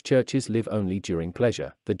French churches live only during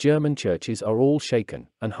pleasure, the German churches are all shaken,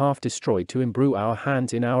 and half destroyed to imbrue our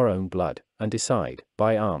hands in our own blood, and decide,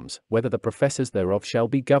 by arms, whether the professors thereof shall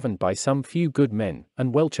be governed by some few good men,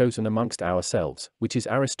 and well chosen amongst ourselves, which is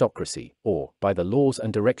aristocracy, or, by the laws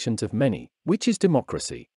and directions of many, which is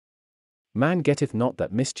democracy. Man getteth not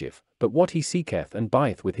that mischief, but what he seeketh and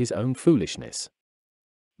buyeth with his own foolishness.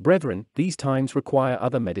 Brethren, these times require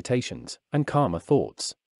other meditations, and calmer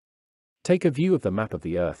thoughts. Take a view of the map of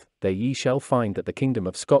the earth, there ye shall find that the kingdom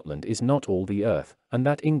of Scotland is not all the earth, and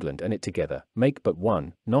that England and it together, make but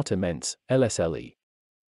one, not immense, LSLE.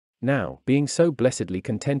 Now, being so blessedly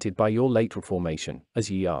contented by your late reformation, as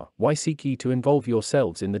ye are, why seek ye to involve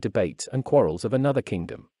yourselves in the debates and quarrels of another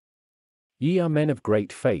kingdom? Ye are men of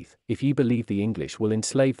great faith, if ye believe the English will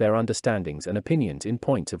enslave their understandings and opinions in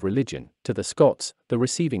points of religion, to the Scots, the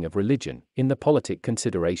receiving of religion, in the politic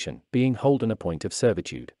consideration, being holden a point of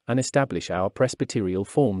servitude, and establish our presbyterial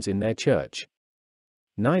forms in their church.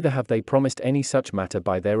 Neither have they promised any such matter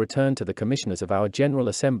by their return to the commissioners of our General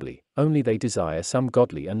Assembly, only they desire some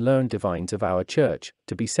godly and learned divines of our Church,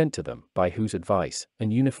 to be sent to them, by whose advice,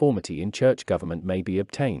 an uniformity in Church government may be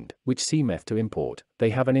obtained, which seemeth to import,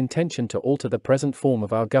 they have an intention to alter the present form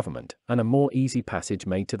of our government, and a more easy passage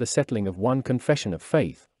made to the settling of one confession of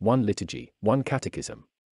faith, one liturgy, one catechism.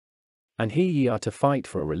 And here ye are to fight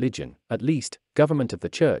for a religion, at least, government of the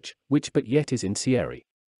Church, which but yet is in Sciamachy.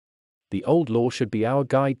 The old law should be our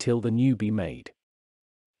guide till the new be made.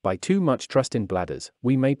 By too much trust in bladders,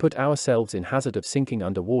 we may put ourselves in hazard of sinking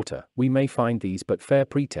under water, we may find these but fair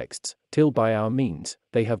pretexts, till by our means,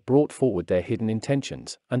 they have brought forward their hidden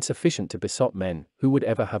intentions, and sufficient to besot men, who would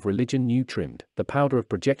ever have religion new trimmed, the powder of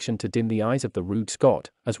projection to dim the eyes of the rude Scot,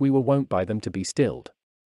 as we were wont by them to be stilled.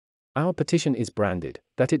 Our petition is branded,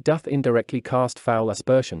 that it doth indirectly cast foul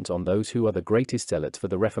aspersions on those who are the greatest zealots for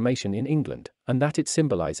the Reformation in England, and that it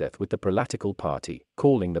symbolizeth with the prelatical party,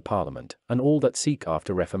 calling the Parliament, and all that seek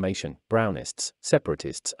after Reformation, Brownists,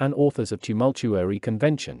 Separatists, and authors of tumultuary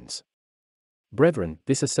conventions. Brethren,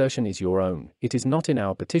 this assertion is your own, it is not in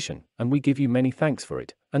our petition, and we give you many thanks for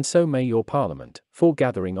it, and so may your Parliament, for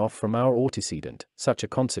gathering off from our antecedent, such a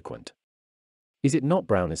consequent. Is it not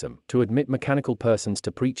Brownism, to admit mechanical persons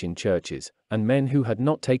to preach in churches, and men who had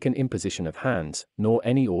not taken imposition of hands, nor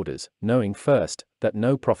any orders, knowing first, that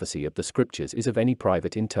no prophecy of the Scriptures is of any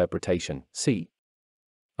private interpretation? See?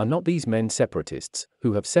 Are not these men separatists,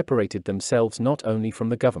 who have separated themselves not only from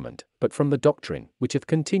the government, but from the doctrine, which hath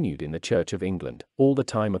continued in the Church of England, all the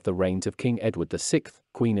time of the reigns of King Edward VI,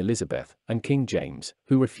 Queen Elizabeth, and King James,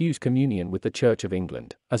 who refuse communion with the Church of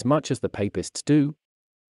England, as much as the Papists do?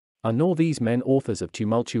 Are nor these men authors of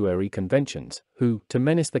tumultuary conventions, who, to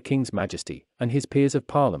menace the King's Majesty, and his peers of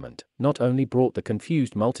Parliament, not only brought the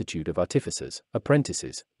confused multitude of artificers,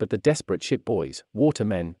 apprentices, but the desperate ship-boys,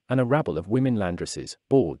 watermen, and a rabble of women landresses,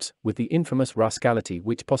 bawds, with the infamous rascality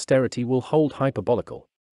which posterity will hold hyperbolical?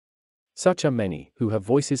 Such are many, who have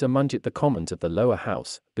voices among it the Commons of the lower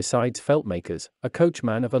house, besides felt-makers, a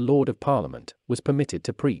coachman of a Lord of Parliament, was permitted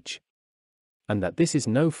to preach. And that this is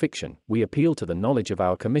no fiction, we appeal to the knowledge of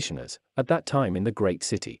our commissioners, at that time in the great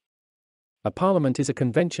city. A Parliament is a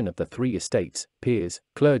convention of the 3 estates, peers,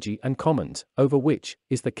 clergy and commons, over which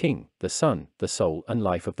is the king, the son, the soul and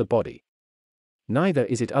life of the body. Neither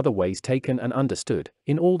is it other ways taken and understood,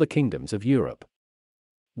 in all the kingdoms of Europe.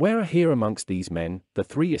 Where are here amongst these men, the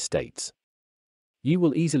 3 estates? You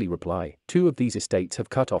will easily reply, 2 of these estates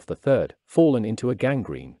have cut off the third, fallen into a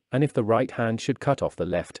gangrene, and if the right hand should cut off the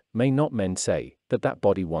left, may not men say, that that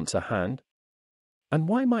body wants a hand? And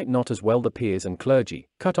why might not as well the peers and clergy,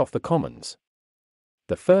 cut off the commons?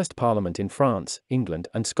 The first Parliament in France, England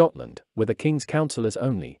and Scotland, were the King's councillors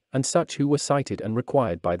only, and such who were cited and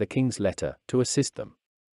required by the King's letter, to assist them.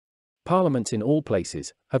 Parliaments in all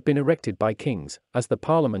places have been erected by kings, as the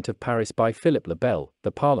Parliament of Paris by Philip le Bel,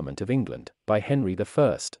 the Parliament of England by Henry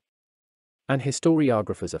I. And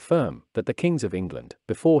historiographers affirm that the kings of England,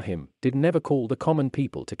 before him, did never call the common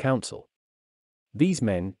people to council. These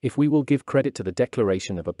men, if we will give credit to the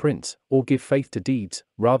declaration of a prince, or give faith to deeds,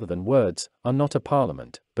 rather than words, are not a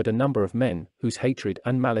parliament, but a number of men, whose hatred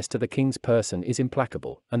and malice to the king's person is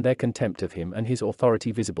implacable, and their contempt of him and his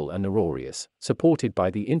authority visible and uproarious, supported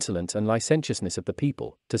by the insolence and licentiousness of the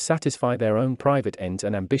people, to satisfy their own private ends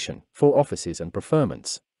and ambition, for offices and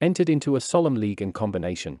preferments, entered into a solemn league and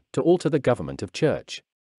combination, to alter the government of church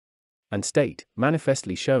and state,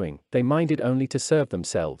 manifestly showing, they minded only to serve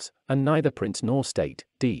themselves, and neither prince nor state,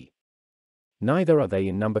 d. Neither are they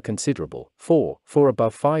in number considerable, for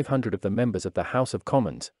above 500 of the members of the House of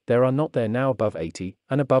Commons, there are not there now above 80,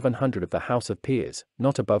 and above 100 of the House of Peers,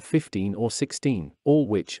 not above 15 or 16, all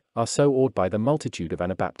which, are so awed by the multitude of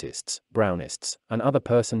Anabaptists, Brownists, and other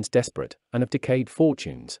persons desperate, and of decayed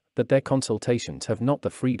fortunes, that their consultations have not the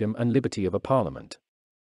freedom and liberty of a parliament.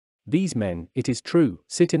 These men, it is true,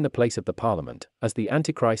 sit in the place of the Parliament, as the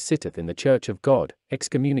Antichrist sitteth in the Church of God,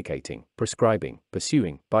 excommunicating, prescribing,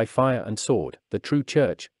 pursuing, by fire and sword, the true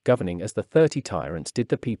Church, governing as the 30 tyrants did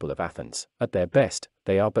the people of Athens. At their best,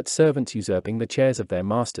 they are but servants usurping the chairs of their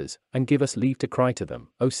masters, and give us leave to cry to them,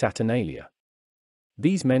 O Saturnalia.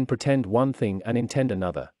 These men pretend one thing and intend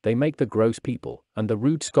another, they make the gross people, and the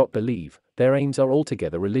rude Scot believe, their aims are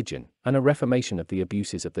altogether religion, and a reformation of the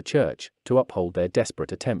abuses of the Church, to uphold their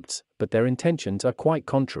desperate attempts, but their intentions are quite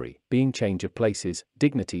contrary, being change of places,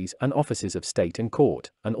 dignities and offices of state and court,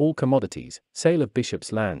 and all commodities, sale of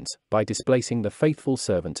bishops' lands, by displacing the faithful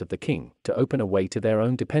servants of the king, to open a way to their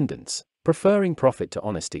own dependence, preferring profit to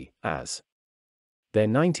honesty, as their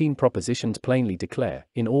 19 propositions plainly declare,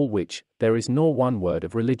 in all which, there is nor one word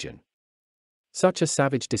of religion. Such a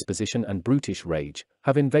savage disposition and brutish rage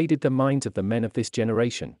have invaded the minds of the men of this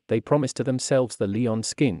generation, they promise to themselves the leon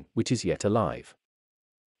skin, which is yet alive.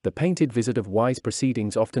 The painted vizard of wise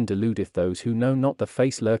proceedings often deludeth those who know not the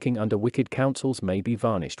face lurking under wicked counsels may be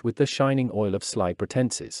varnished with the shining oil of sly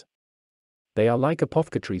pretenses. They are like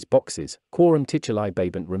apothecaries' boxes, quorum tituli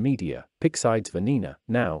babent remedia, pixides venena.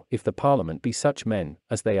 Now, if the Parliament be such men,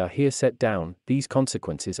 as they are here set down, these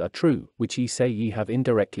consequences are true, which ye say ye have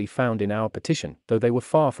indirectly found in our petition, though they were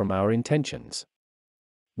far from our intentions.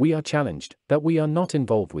 We are challenged, that we are not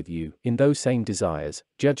involved with you, in those same desires,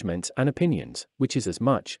 judgments and opinions, which is as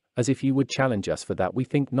much, as if you would challenge us for that we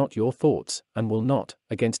think not your thoughts, and will not,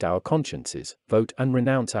 against our consciences, vote and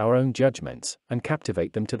renounce our own judgments, and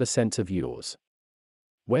captivate them to the sense of yours.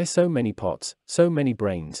 Where so many pots, so many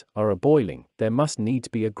brains, are a-boiling, there must needs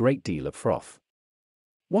be a great deal of froth.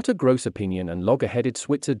 What a gross opinion and logger-headed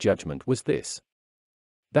Switzer judgment was this!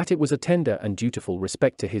 That it was a tender and dutiful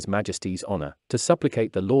respect to His Majesty's honour, to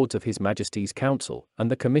supplicate the Lords of His Majesty's Council, and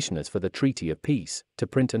the Commissioners for the Treaty of Peace, to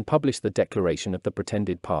print and publish the declaration of the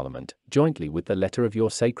pretended Parliament, jointly with the letter of your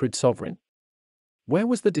sacred sovereign? Where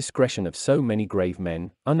was the discretion of so many grave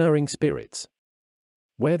men, unerring spirits?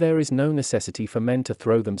 Where there is no necessity for men to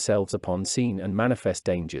throw themselves upon seen and manifest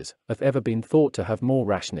dangers, hath ever been thought to have more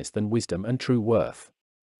rashness than wisdom and true worth.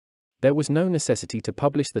 There was no necessity to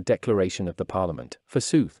publish the declaration of the Parliament,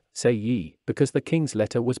 forsooth, say ye, because the King's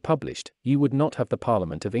letter was published, ye would not have the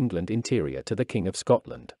Parliament of England interior to the King of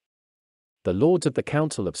Scotland. The Lords of the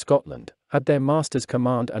Council of Scotland had their master's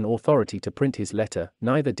command and authority to print his letter,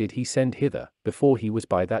 neither did he send hither, before he was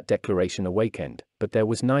by that declaration awakened, but there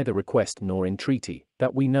was neither request nor entreaty,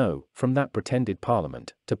 that we know, from that pretended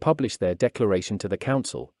Parliament, to publish their declaration to the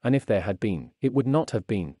Council, and if there had been, it would not have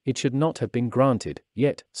been, it should not have been granted,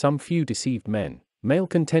 yet, some few deceived men,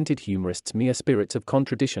 male-contented humorists, mere spirits of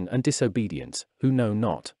contradiction and disobedience, who know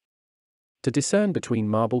not to discern between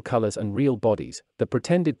marble colours and real bodies, the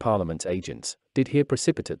pretended Parliament's agents, did here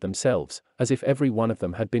precipitate themselves, as if every one of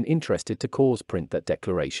them had been interested to cause print that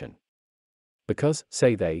declaration. Because,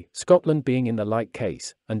 say they, Scotland being in the like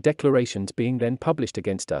case, and declarations being then published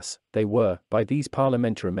against us, they were, by these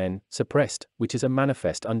parliamentary men, suppressed, which is a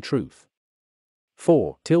manifest untruth.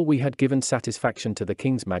 For, till we had given satisfaction to the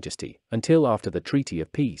King's Majesty, until after the Treaty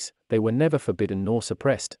of Peace, they were never forbidden nor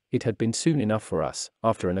suppressed, it had been soon enough for us,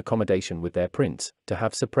 after an accommodation with their prince, to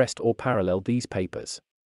have suppressed or paralleled these papers.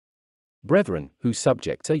 Brethren, whose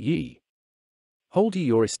subjects are ye? Hold ye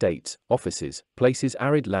your estates, offices, places,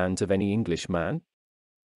 arid lands of any English man?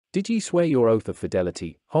 Did ye swear your oath of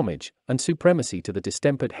fidelity, homage, and supremacy to the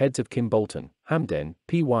distempered heads of Kimbolton, Hampden,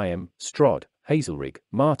 Pym, Strod, Hazelrig,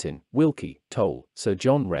 Martin, Wilkie, Toll, Sir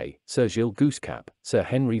John Ray, Sir Gilles Goosecap, Sir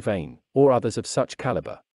Henry Vane, or others of such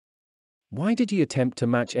calibre? Why did ye attempt to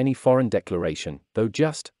match any foreign declaration, though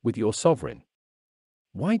just, with your sovereign?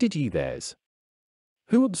 Why did ye theirs?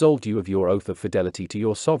 Who absolved you of your oath of fidelity to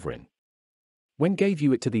your sovereign? When gave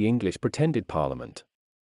you it to the English pretended Parliament?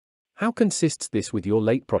 How consists this with your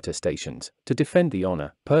late protestations, to defend the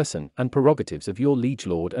honour, person, and prerogatives of your liege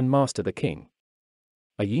lord and master the King?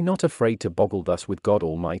 Are ye not afraid to boggle thus with God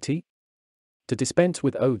Almighty? To dispense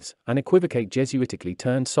with oaths, and equivocate Jesuitically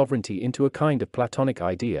turn sovereignty into a kind of Platonic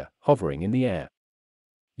idea, hovering in the air.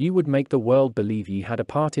 Ye would make the world believe ye had a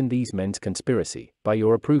part in these men's conspiracy, by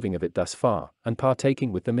your approving of it thus far, and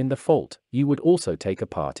partaking with them in the fault, ye would also take a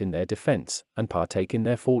part in their defence, and partake in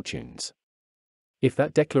their fortunes. If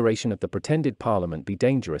that declaration of the pretended Parliament be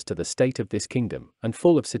dangerous to the state of this kingdom, and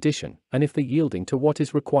full of sedition, and if the yielding to what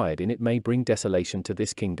is required in it may bring desolation to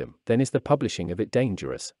this kingdom, then is the publishing of it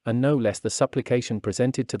dangerous, and no less the supplication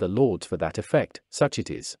presented to the Lords for that effect, such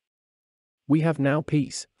it is. We have now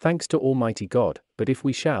peace, thanks to Almighty God, but if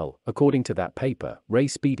we shall, according to that paper,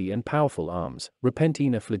 raise speedy and powerful arms,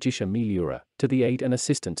 repentina flagitia meliora, to the aid and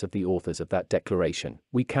assistance of the authors of that declaration,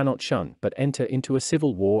 we cannot shun but enter into a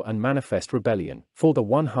civil war and manifest rebellion, for the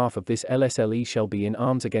one half of this LSLE shall be in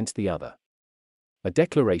arms against the other. A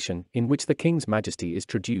declaration, in which the King's Majesty is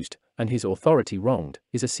traduced, and his authority wronged,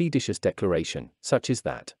 is a seditious declaration, such is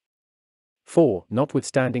that. For,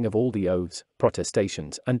 notwithstanding of all the oaths,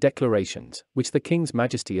 protestations, and declarations, which the King's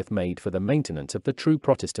Majesty hath made for the maintenance of the true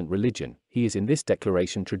Protestant religion, he is in this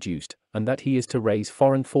declaration traduced, and that he is to raise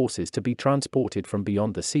foreign forces to be transported from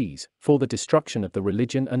beyond the seas, for the destruction of the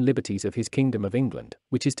religion and liberties of his kingdom of England,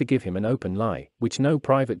 which is to give him an open lie, which no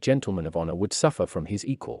private gentleman of honour would suffer from his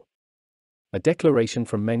equal. A declaration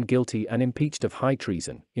from men guilty and impeached of high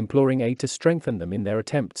treason, imploring aid to strengthen them in their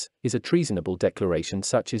attempts, is a treasonable declaration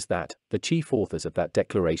such as that, the chief authors of that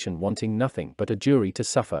declaration wanting nothing but a jury to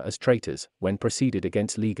suffer as traitors, when proceeded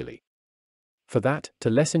against legally. For that, to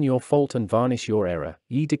lessen your fault and varnish your error,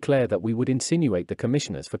 ye declare that we would insinuate the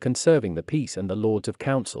commissioners for conserving the peace and the lords of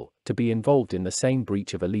council, to be involved in the same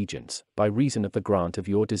breach of allegiance, by reason of the grant of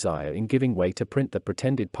your desire in giving way to print the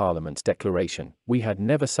pretended Parliament's declaration. We had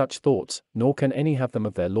never such thoughts, nor can any have them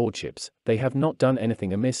of their lordships. They have not done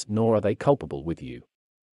anything amiss, nor are they culpable with you.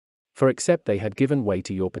 For except they had given way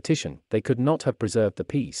to your petition, they could not have preserved the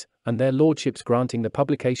peace, and their lordships granting the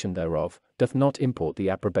publication thereof, doth not import the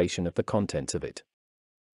approbation of the contents of it.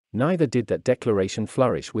 Neither did that declaration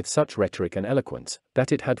flourish with such rhetoric and eloquence,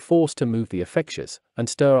 that it had force to move the affectious, and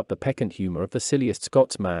stir up the peccant humour of the silliest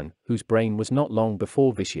Scotsman, whose brain was not long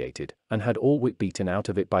before vitiated, and had all wit beaten out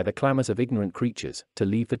of it by the clamours of ignorant creatures, to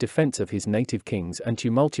leave the defence of his native kings and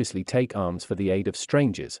tumultuously take arms for the aid of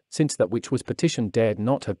strangers, since that which was petitioned dared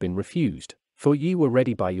not have been refused, for ye were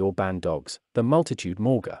ready by your ban-dogs, the multitude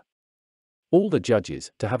maugre. All the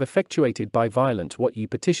judges, to have effectuated by violence what ye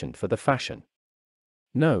petitioned for the fashion.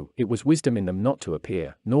 No, it was wisdom in them not to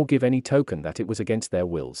appear, nor give any token that it was against their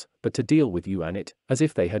wills, but to deal with you and it, as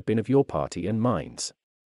if they had been of your party and minds.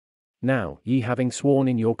 Now, ye having sworn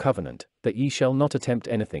in your covenant, that ye shall not attempt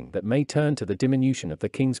anything that may turn to the diminution of the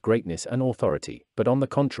king's greatness and authority, but on the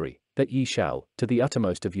contrary, that ye shall, to the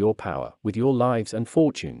uttermost of your power, with your lives and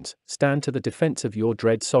fortunes, stand to the defence of your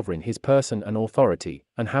dread sovereign his person and authority,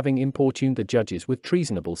 and having importuned the judges with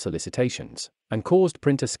treasonable solicitations, and caused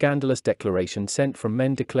print a scandalous declaration sent from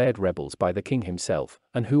men declared rebels by the king himself,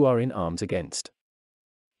 and who are in arms against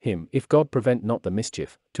him, if God prevent not the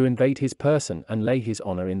mischief, to invade his person and lay his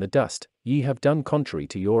honour in the dust, ye have done contrary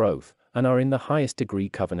to your oath, and are in the highest degree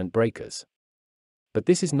covenant breakers. But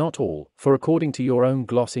this is not all, for according to your own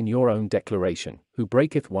gloss in your own declaration, who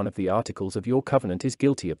breaketh one of the articles of your covenant is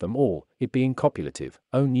guilty of them all, it being copulative,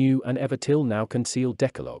 O new and ever till now concealed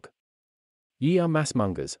decalogue. Ye are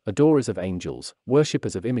massmongers, adorers of angels,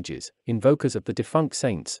 worshippers of images, invokers of the defunct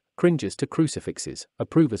saints, cringers to crucifixes,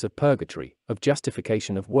 approvers of purgatory, of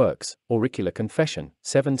justification of works, auricular confession,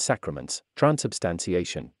 7 sacraments,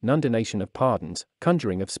 transubstantiation, nundination of pardons,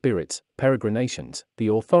 conjuring of spirits, peregrinations, the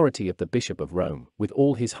authority of the Bishop of Rome, with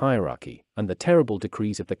all his hierarchy, and the terrible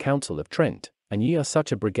decrees of the Council of Trent, and ye are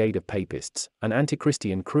such a brigade of papists, an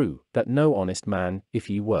antichristian crew, that no honest man,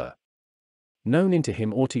 if ye were known into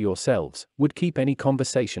him or to yourselves, would keep any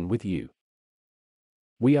conversation with you.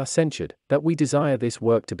 We are censured, that we desire this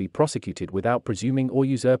work to be prosecuted without presuming or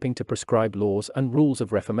usurping to prescribe laws and rules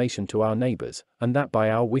of reformation to our neighbours, and that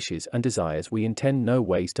by our wishes and desires we intend no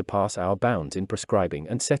ways to pass our bounds in prescribing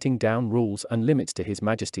and setting down rules and limits to His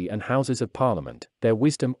Majesty and Houses of Parliament, their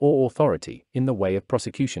wisdom or authority, in the way of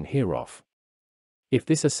prosecution hereof. If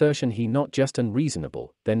this assertion he not just and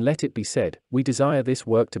reasonable, then let it be said, we desire this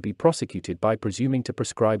work to be prosecuted by presuming to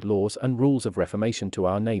prescribe laws and rules of reformation to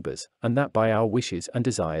our neighbours, and that by our wishes and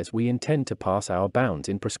desires we intend to pass our bounds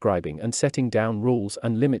in prescribing and setting down rules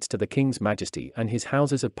and limits to the King's Majesty and his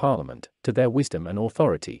Houses of Parliament, to their wisdom and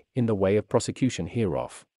authority, in the way of prosecution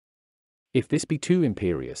hereof. If this be too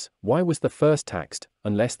imperious, why was the first taxed,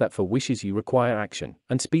 unless that for wishes you require action,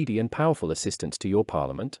 and speedy and powerful assistance to your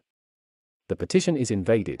Parliament? The petition is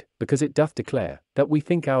invaded, because it doth declare, that we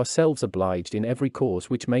think ourselves obliged in every cause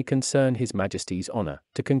which may concern His Majesty's honour,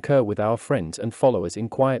 to concur with our friends and followers in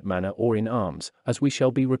quiet manner or in arms, as we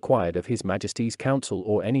shall be required of His Majesty's council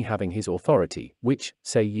or any having his authority, which,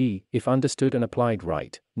 say ye, if understood and applied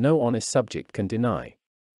right, no honest subject can deny.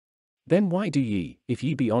 Then why do ye, if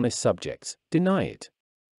ye be honest subjects, deny it?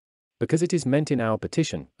 Because it is meant in our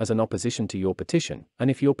petition, as an opposition to your petition, and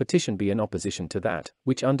if your petition be an opposition to that,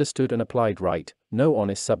 which understood and applied right, no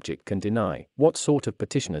honest subject can deny. What sort of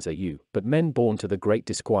petitioners are you, but men born to the great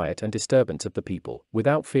disquiet and disturbance of the people,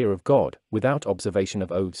 without fear of God, without observation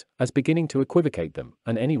of oaths, as beginning to equivocate them,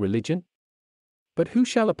 and any religion? But who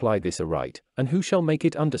shall apply this aright, and who shall make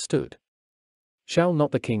it understood? Shall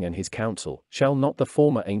not the king and his council, shall not the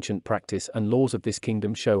former ancient practice and laws of this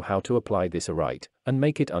kingdom show how to apply this aright, and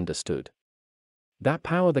make it understood? That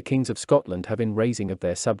power the kings of Scotland have in raising of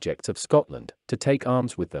their subjects of Scotland, to take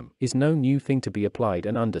arms with them, is no new thing to be applied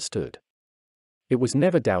and understood. It was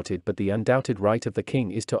never doubted, but the undoubted right of the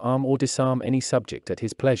king is to arm or disarm any subject at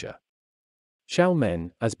his pleasure. Shall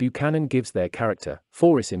men, as Buchanan gives their character,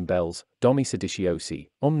 foris imbels, domi seditiosi,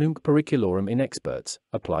 omnunc periculorum inexperts,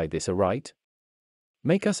 apply this aright?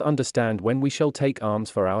 Make us understand when we shall take arms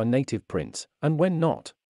for our native prince, and when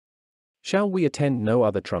not. Shall we attend no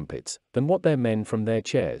other trumpets, than what their men from their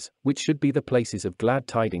chairs, which should be the places of glad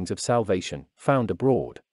tidings of salvation, found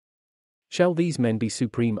abroad? Shall these men be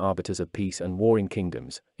supreme arbiters of peace and war in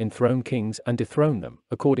kingdoms, enthrone kings and dethrone them,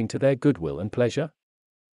 according to their goodwill and pleasure?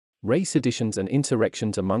 Raise seditions and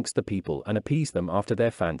insurrections amongst the people and appease them after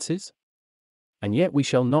their fancies? And yet we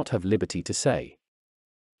shall not have liberty to say,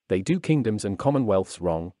 they do kingdoms and commonwealths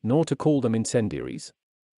wrong, nor to call them incendiaries.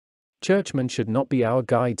 Churchmen should not be our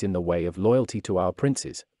guides in the way of loyalty to our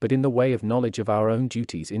princes, but in the way of knowledge of our own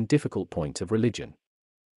duties in difficult points of religion.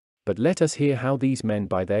 But let us hear how these men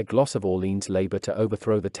by their gloss of Orleans labor to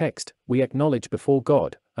overthrow the text. We acknowledge before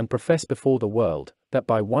God, and profess before the world, that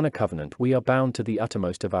by one covenant we are bound to the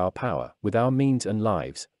uttermost of our power, with our means and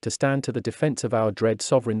lives, to stand to the defense of our dread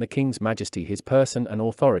sovereign the King's Majesty his person and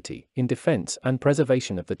authority, in defense and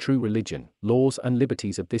preservation of the true religion, laws and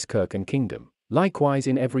liberties of this kirk and kingdom, likewise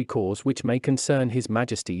in every cause which may concern his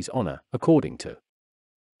Majesty's honour, according to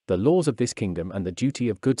the laws of this kingdom and the duty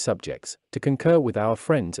of good subjects, to concur with our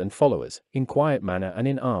friends and followers, in quiet manner and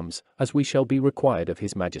in arms, as we shall be required of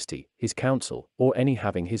his Majesty, his council, or any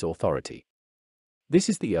having his authority. This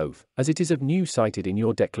is the oath, as it is of new cited in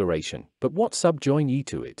your declaration, but what subjoin ye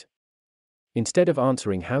to it? Instead of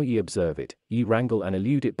answering how ye observe it, ye wrangle and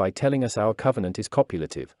elude it by telling us our covenant is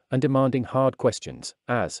copulative, and demanding hard questions,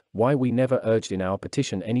 as, why we never urged in our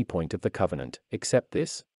petition any point of the covenant, except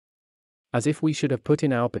this? As if we should have put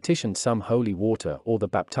in our petition some holy water or the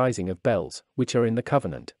baptizing of bells, which are in the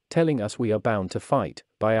covenant, telling us we are bound to fight,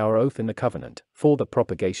 by our oath in the covenant, for the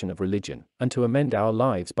propagation of religion, and to amend our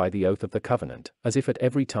lives by the oath of the covenant, as if at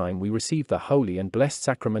every time we receive the holy and blessed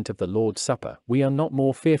sacrament of the Lord's Supper, we are not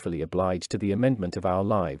more fearfully obliged to the amendment of our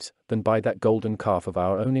lives, than by that golden calf of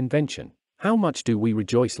our own invention. How much do we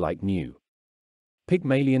rejoice like new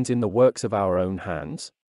Pygmalions in the works of our own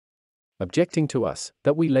hands? Objecting to us,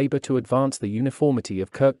 that we labor to advance the uniformity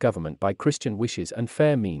of kirk government by Christian wishes and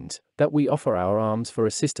fair means, that we offer our arms for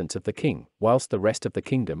assistance of the king, whilst the rest of the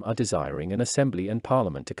kingdom are desiring an assembly and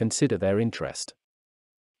parliament to consider their interest.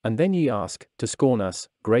 And then ye ask, to scorn us,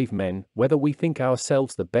 grave men, whether we think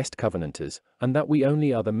ourselves the best covenanters, and that we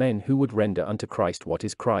only are the men who would render unto Christ what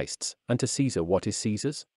is Christ's, and to Caesar what is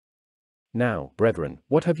Caesar's? Now, brethren,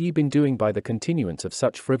 what have ye been doing by the continuance of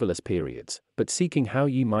such frivolous periods, but seeking how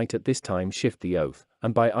ye might at this time shift the oath,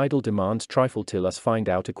 and by idle demands trifle till us find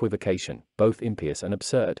out equivocation, both impious and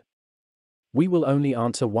absurd? We will only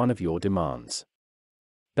answer one of your demands.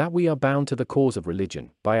 That we are bound to the cause of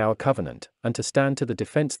religion, by our covenant, and to stand to the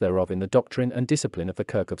defence thereof in the doctrine and discipline of the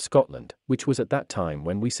Kirk of Scotland, which was at that time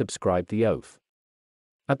when we subscribed the oath.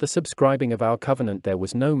 At the subscribing of our covenant there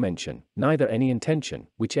was no mention, neither any intention,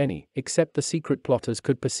 which any, except the secret plotters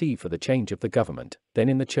could perceive for the change of the government, then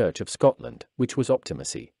in the Church of Scotland, which was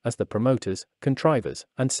Optimacy, as the promoters, contrivers,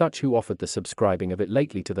 and such who offered the subscribing of it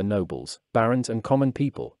lately to the nobles, barons and common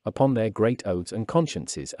people, upon their great oaths and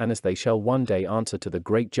consciences, and as they shall one day answer to the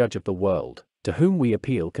great Judge of the world, to whom we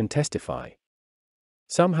appeal can testify.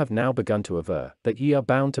 Some have now begun to aver, that ye are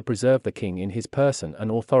bound to preserve the king in his person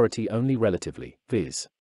and authority only relatively, viz.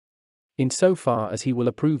 in so far as he will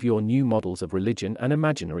approve your new models of religion and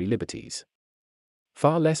imaginary liberties.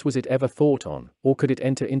 Far less was it ever thought on, or could it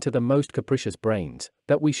enter into the most capricious brains,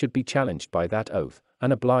 that we should be challenged by that oath,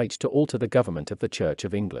 and obliged to alter the government of the Church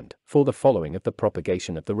of England, for the following of the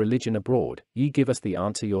propagation of the religion abroad. Ye give us the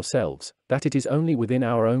answer yourselves, that it is only within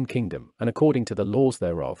our own kingdom, and according to the laws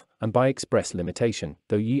thereof, and by express limitation,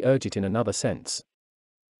 though ye urge it in another sense.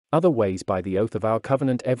 Other ways by the oath of our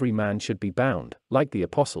covenant every man should be bound, like the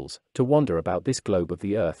apostles, to wander about this globe of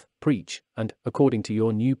the earth, preach, and, according to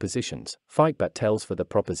your new positions, fight battles for the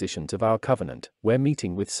propositions of our covenant, where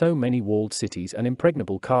meeting with so many walled cities and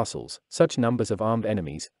impregnable castles, such numbers of armed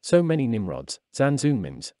enemies, so many Nimrods,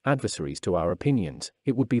 Zanzunmims, adversaries to our opinions,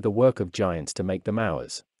 it would be the work of giants to make them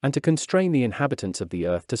ours, and to constrain the inhabitants of the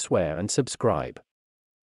earth to swear and subscribe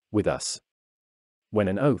with us. When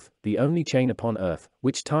an oath, the only chain upon earth,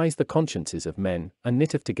 which ties the consciences of men, and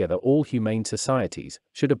knitteth together all humane societies,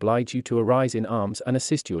 should oblige you to arise in arms and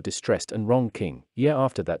assist your distressed and wronged king, ye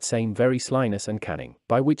after that same very slyness and canning,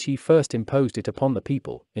 by which ye first imposed it upon the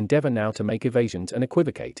people, endeavour now to make evasions and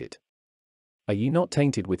equivocate it. Are ye not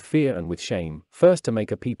tainted with fear and with shame, first to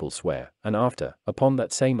make a people swear, and after, upon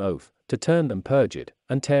that same oath, to turn them perjured,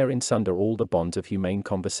 and tear in sunder all the bonds of humane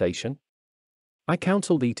conversation? I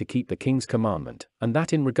counsel thee to keep the king's commandment, and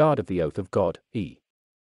that in regard of the oath of God,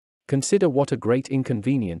 Consider what a great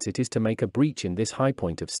inconvenience it is to make a breach in this high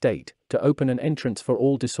point of state, to open an entrance for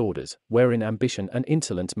all disorders, wherein ambition and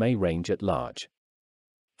insolence may range at large.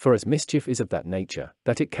 For as mischief is of that nature,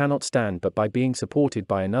 that it cannot stand but by being supported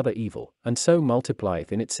by another evil, and so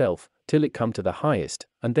multiplieth in itself, till it come to the highest,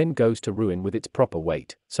 and then goes to ruin with its proper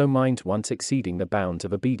weight, so minds once exceeding the bounds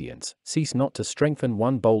of obedience, cease not to strengthen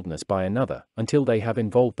one boldness by another, until they have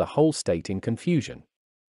involved the whole state in confusion.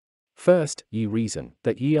 First, ye reason,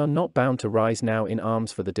 that ye are not bound to rise now in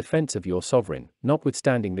arms for the defence of your sovereign,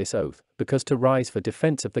 notwithstanding this oath, because to rise for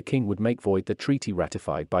defence of the king would make void the treaty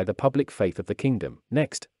ratified by the public faith of the kingdom.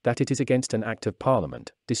 Next, that it is against an act of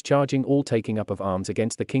parliament, discharging all taking up of arms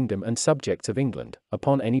against the kingdom and subjects of England,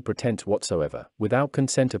 upon any pretence whatsoever, without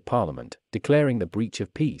consent of parliament, declaring the breach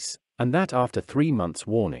of peace, and that after 3 months'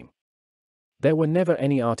 warning. There were never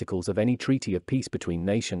any articles of any treaty of peace between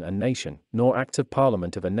nation and nation, nor acts of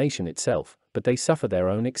parliament of a nation itself, but they suffer their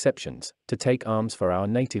own exceptions. To take arms for our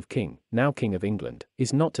native king, now king of England,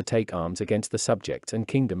 is not to take arms against the subjects and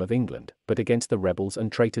kingdom of England, but against the rebels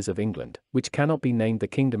and traitors of England, which cannot be named the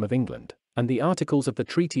kingdom of England, and the articles of the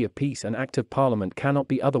treaty of peace and act of parliament cannot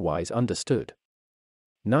be otherwise understood.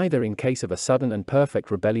 Neither in case of a sudden and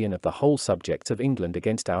perfect rebellion of the whole subjects of England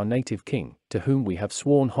against our native king, to whom we have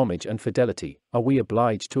sworn homage and fidelity, are we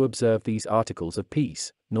obliged to observe these articles of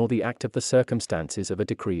peace, nor the act of the circumstances of a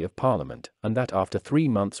decree of parliament, and that after 3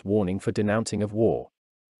 months' warning for denouncing of war.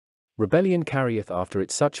 Rebellion carrieth after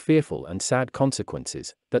it such fearful and sad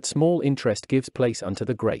consequences, that small interest gives place unto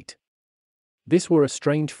the great. This were a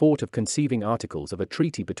strange thought of conceiving articles of a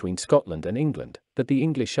treaty between Scotland and England, that the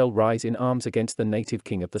English shall rise in arms against the native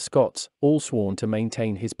king of the Scots, all sworn to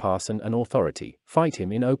maintain his parson and authority, fight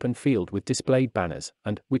him in open field with displayed banners,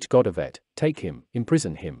 and, which God avert, take him,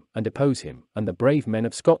 imprison him, and depose him, and the brave men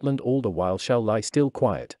of Scotland all the while shall lie still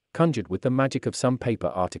quiet, conjured with the magic of some paper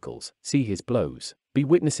articles, see his blows, be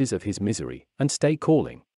witnesses of his misery, and stay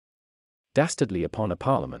calling dastardly upon a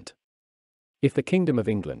parliament. If the kingdom of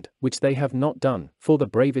England, which they have not done, for the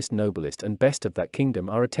bravest, noblest and best of that kingdom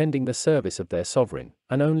are attending the service of their sovereign,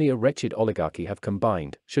 and only a wretched oligarchy have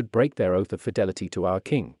combined, should break their oath of fidelity to our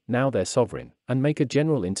king, now their sovereign, and make a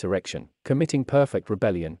general insurrection, committing perfect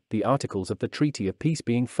rebellion, the articles of the treaty of peace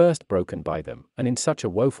being first broken by them, and in such a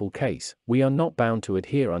woeful case, we are not bound to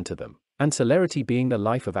adhere unto them, and celerity being the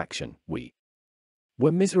life of action, we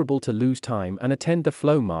were miserable to lose time and attend the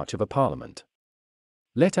flow march of a parliament.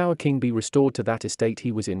 Let our king be restored to that estate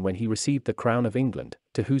he was in when he received the crown of England,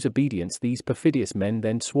 to whose obedience these perfidious men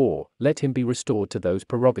then swore. Let him be restored to those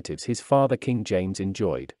prerogatives his father King James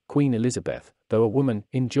enjoyed, Queen Elizabeth, though a woman,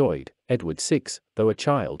 enjoyed, Edward VI, though a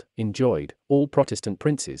child, enjoyed, all Protestant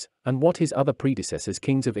princes, and what his other predecessors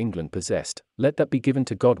kings of England possessed. Let that be given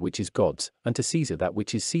to God which is God's, and to Caesar that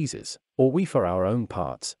which is Caesar's, or we for our own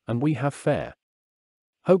parts, and we have fair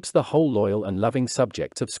hopes the whole loyal and loving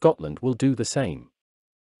subjects of Scotland will do the same.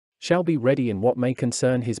 Shall be ready in what may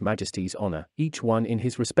concern his Majesty's honour, each one in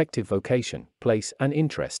his respective vocation, place, and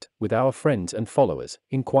interest, with our friends and followers,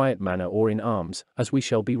 in quiet manner or in arms, as we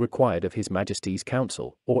shall be required of his Majesty's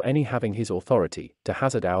council, or any having his authority, to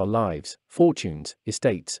hazard our lives, fortunes,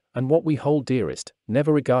 estates, and what we hold dearest,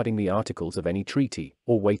 never regarding the articles of any treaty,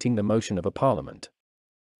 or waiting the motion of a parliament.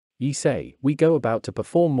 Ye say, we go about to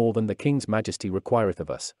perform more than the King's Majesty requireth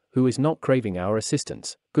of us, who is not craving our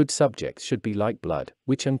assistance. Good subjects should be like blood,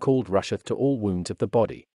 which uncalled rusheth to all wounds of the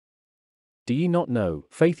body. Do ye not know,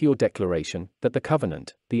 faith your declaration, that the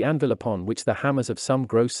covenant, the anvil upon which the hammers of some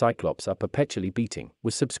gross cyclops are perpetually beating,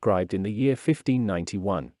 was subscribed in the year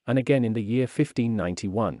 1591, and again in the year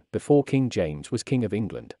 1591, before King James was King of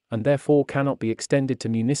England, and therefore cannot be extended to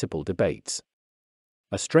municipal debates.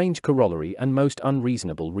 A strange corollary and most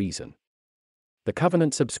unreasonable reason. The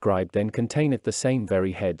covenant subscribed then containeth the same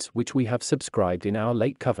very heads which we have subscribed in our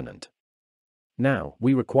late covenant. Now,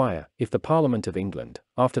 we require, if the Parliament of England,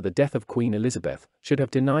 after the death of Queen Elizabeth, should have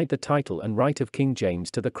denied the title and right of King James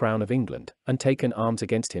to the crown of England, and taken arms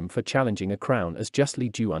against him for challenging a crown as justly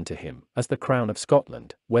due unto him, as the crown of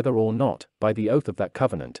Scotland, whether or not, by the oath of that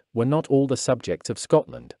covenant, were not all the subjects of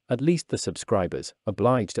Scotland, at least the subscribers,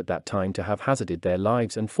 obliged at that time to have hazarded their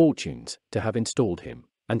lives and fortunes, to have installed him,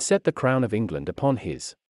 and set the crown of England upon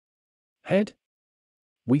his head?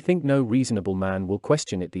 We think no reasonable man will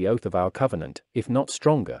question it. The oath of our covenant, if not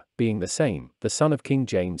stronger, being the same, the son of King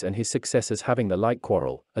James and his successors having the like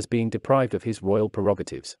quarrel, as being deprived of his royal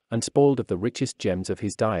prerogatives, and spoiled of the richest gems of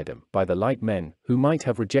his diadem, by the like men, who might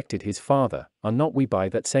have rejected his father, are not we by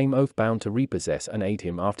that same oath bound to repossess and aid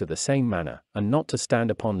him after the same manner, and not to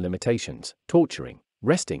stand upon limitations, torturing,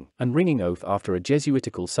 wresting, and wringing oath after a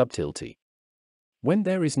Jesuitical subtlety, when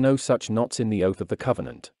there is no such knots in the oath of the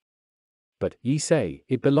covenant? But, ye say,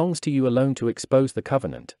 it belongs to you alone to expose the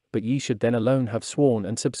covenant, but ye should then alone have sworn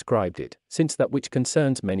and subscribed it, since that which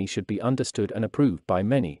concerns many should be understood and approved by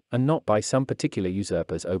many, and not by some particular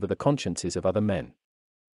usurpers over the consciences of other men.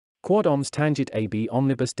 Quod oms tangit ab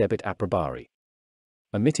omnibus debet approbari.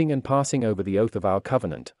 omitting and passing over the oath of our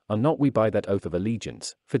covenant, are not we by that oath of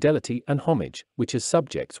allegiance, fidelity and homage, which as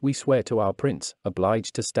subjects we swear to our prince,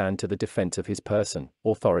 obliged to stand to the defence of his person,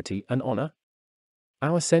 authority and honour?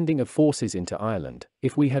 Our sending of forces into Ireland,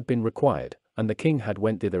 if we had been required, and the king had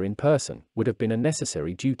went thither in person, would have been a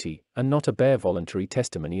necessary duty, and not a bare voluntary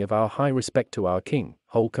testimony of our high respect to our king,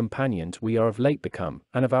 whole companions we are of late become,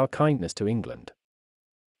 and of our kindness to England.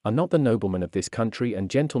 Are not the noblemen of this country and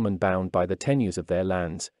gentlemen bound by the tenures of their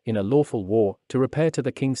lands, in a lawful war, to repair to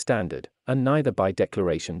the king's standard, and neither by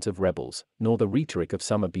declarations of rebels, nor the rhetoric of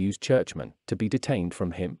some abused churchmen, to be detained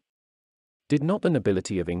from him? Did not the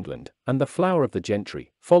nobility of England, and the flower of the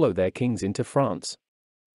gentry, follow their kings into France?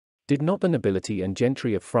 Did not the nobility and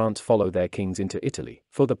gentry of France follow their kings into Italy,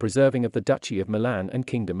 for the preserving of the Duchy of Milan and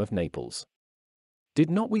Kingdom of Naples? Did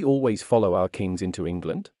not we always follow our kings into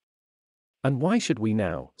England? And why should we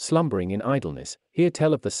now, slumbering in idleness, hear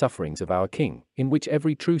tell of the sufferings of our king, in which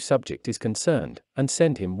every true subject is concerned, and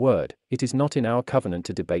send him word, it is not in our covenant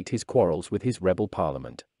to debate his quarrels with his rebel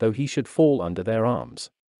parliament, though he should fall under their arms?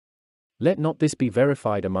 Let not this be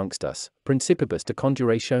verified amongst us, principibus de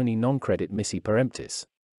conjuratione non credit missi peremptis.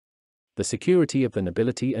 The security of the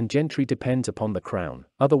nobility and gentry depends upon the crown,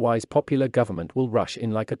 otherwise popular government will rush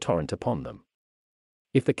in like a torrent upon them.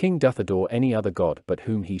 If the king doth adore any other god but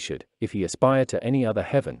whom he should, if he aspire to any other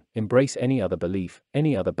heaven, embrace any other belief,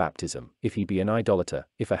 any other baptism, if he be an idolater,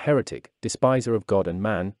 if a heretic, despiser of God and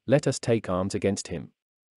man, let us take arms against him.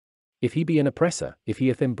 If he be an oppressor, if he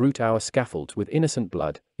hath embrute our scaffolds with innocent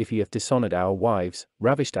blood, if he hath dishonored our wives,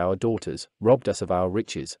 ravished our daughters, robbed us of our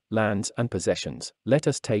riches, lands and possessions, let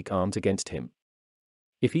us take arms against him.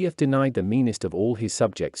 If he hath denied the meanest of all his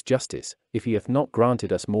subjects justice, if he hath not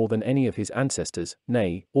granted us more than any of his ancestors,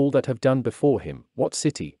 nay, all that have done before him, what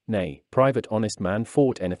city, nay, private honest man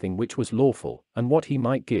fought anything which was lawful, and what he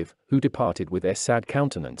might give, who departed with a sad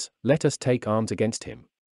countenance, let us take arms against him.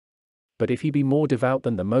 But if he be more devout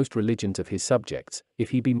than the most religions of his subjects,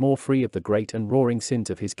 if he be more free of the great and roaring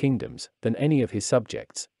sins of his kingdoms, than any of his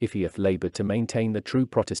subjects, if he hath laboured to maintain the true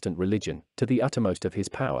Protestant religion, to the uttermost of his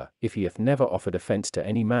power, if he hath never offered offence to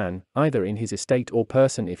any man, either in his estate or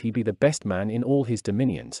person, if he be the best man in all his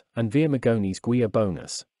dominions, and vir magones guia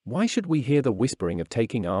bonus, why should we hear the whispering of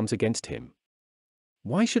taking arms against him?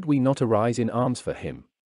 Why should we not arise in arms for him?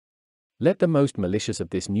 Let the most malicious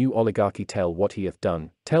of this new oligarchy tell what he hath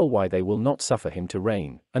done, tell why they will not suffer him to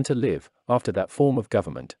reign, and to live, after that form of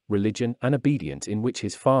government, religion and obedience in which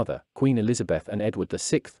his father, Queen Elizabeth and Edward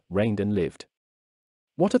VI, reigned and lived.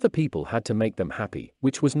 What other people had to make them happy,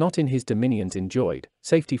 which was not in his dominions enjoyed,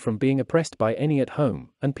 safety from being oppressed by any at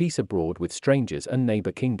home, and peace abroad with strangers and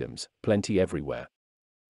neighbour kingdoms, plenty everywhere?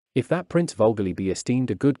 If that prince vulgarly be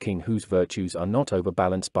esteemed a good king whose virtues are not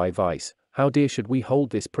overbalanced by vice, how dear should we hold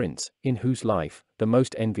this prince, in whose life, the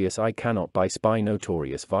most envious eye cannot by spy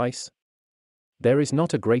notorious vice? There is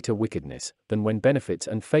not a greater wickedness, than when benefits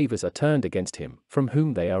and favours are turned against him, from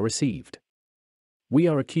whom they are received. We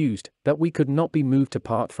are accused, that we could not be moved to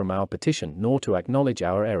part from our petition nor to acknowledge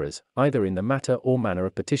our errors, either in the matter or manner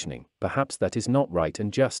of petitioning. Perhaps that is not right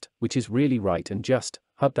and just, which is really right and just,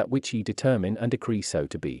 but that which ye determine and decree so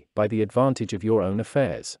to be, by the advantage of your own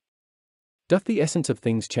affairs. Doth the essence of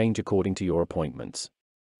things change according to your appointments?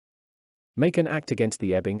 Make an act against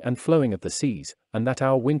the ebbing and flowing of the seas, and that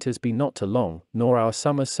our winters be not too long, nor our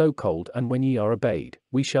summers so cold, and when ye are obeyed,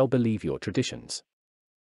 we shall believe your traditions.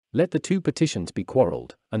 Let the two petitions be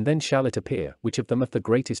quarrelled, and then shall it appear which of them hath the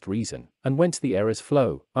greatest reason, and whence the errors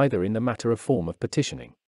flow, either in the matter of form of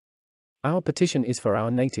petitioning. Our petition is for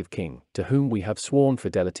our native king, to whom we have sworn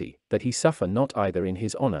fidelity, that he suffer not either in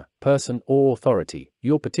his honour, person or authority.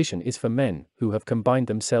 Your petition is for men, who have combined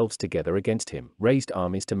themselves together against him, raised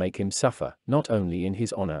armies to make him suffer, not only in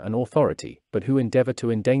his honour and authority, but who endeavour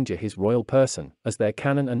to endanger his royal person, as their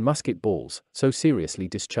cannon and musket balls, so seriously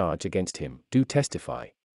discharged against him, do testify.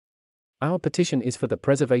 Our petition is for the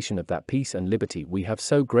preservation of that peace and liberty we have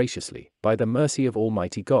so graciously, by the mercy of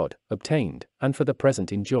Almighty God, obtained, and for the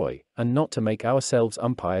present enjoy, and not to make ourselves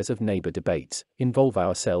umpires of neighbour debates, involve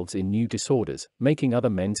ourselves in new disorders, making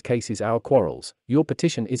other men's cases our quarrels. Your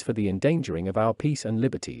petition is for the endangering of our peace and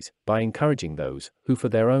liberties, by encouraging those, who for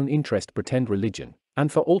their own interest pretend religion,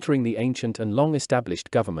 and for altering the ancient and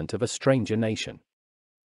long-established government of a stranger nation.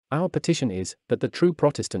 Our petition is, that the true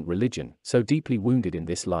Protestant religion, so deeply wounded in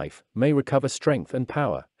this life, may recover strength and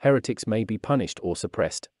power, heretics may be punished or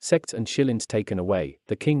suppressed, sects and shillings taken away,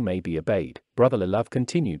 the king may be obeyed, brotherly love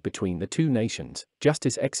continued between the two nations,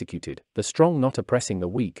 justice executed, the strong not oppressing the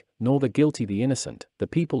weak, nor the guilty the innocent, the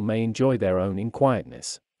people may enjoy their own in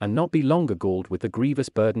quietness, and not be longer galled with the grievous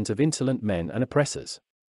burdens of insolent men and oppressors.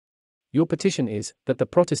 Your petition is, that the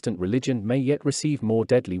Protestant religion may yet receive more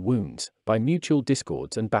deadly wounds, by mutual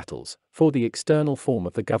discords and battles, for the external form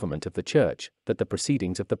of the government of the Church, that the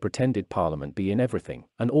proceedings of the pretended Parliament be in everything,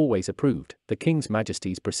 and always approved, the King's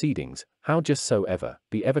Majesty's proceedings, how just soever,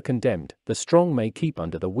 be ever condemned, the strong may keep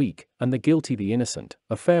under the weak, and the guilty the innocent,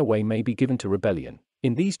 a fair way may be given to rebellion.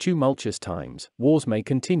 In these tumultuous times, wars may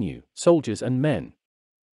continue, soldiers and men,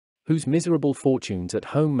 whose miserable fortunes at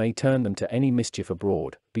home may turn them to any mischief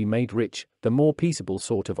abroad, be made rich, the more peaceable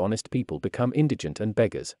sort of honest people become indigent and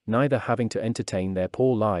beggars, neither having to entertain their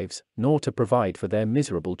poor lives, nor to provide for their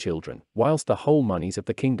miserable children, whilst the whole moneys of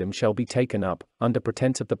the kingdom shall be taken up, under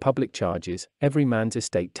pretence of the public charges, every man's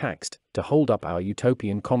estate taxed, to hold up our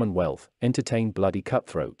utopian commonwealth, entertain bloody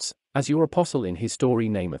cutthroats, as your apostle in his story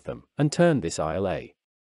nameth them, and turn this isle a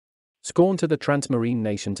scorn to the transmarine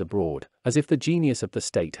nations abroad, as if the genius of the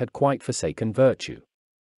state had quite forsaken virtue.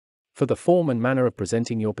 For the form and manner of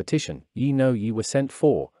presenting your petition, ye know ye were sent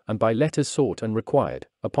for, and by letters sought and required,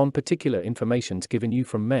 upon particular informations given you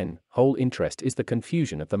from men, whole interest is the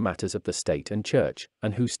confusion of the matters of the state and church,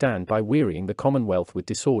 and who stand by wearying the commonwealth with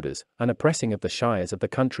disorders, and oppressing of the shires of the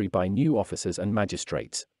country by new officers and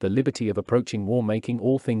magistrates, the liberty of approaching war making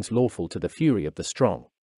all things lawful to the fury of the strong.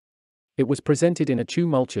 It was presented in a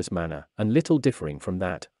tumultuous manner, and little differing from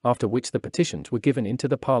that, after which the petitions were given into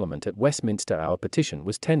the Parliament at Westminster. Our petition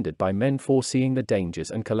was tendered by men foreseeing the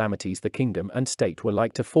dangers and calamities the kingdom and state were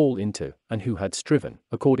like to fall into, and who had striven,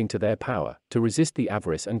 according to their power, to resist the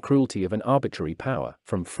avarice and cruelty of an arbitrary power,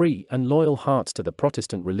 from free and loyal hearts to the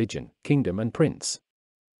Protestant religion, kingdom and prince.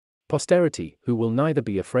 Posterity, who will neither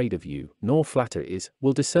be afraid of you, nor flatter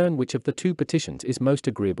will discern which of the two petitions is most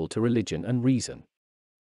agreeable to religion and reason.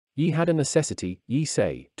 Ye had a necessity, ye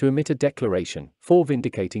say, to omit a declaration, for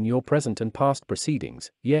vindicating your present and past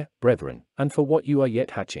proceedings, yea, brethren, and for what you are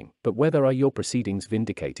yet hatching. But whether are your proceedings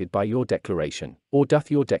vindicated by your declaration, or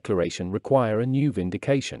doth your declaration require a new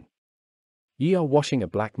vindication? Ye are washing a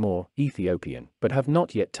blackamoor, Ethiopian, but have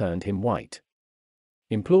not yet turned him white.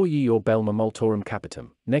 Implore ye your belma multorum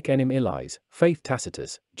capitum, nec enim illis, faith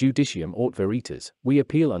tacitus, judicium aut veritas, we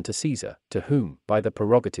appeal unto Caesar, to whom, by the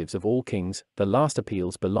prerogatives of all kings, the last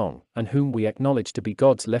appeals belong, and whom we acknowledge to be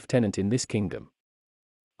God's lieutenant in this kingdom.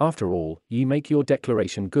 After all, ye make your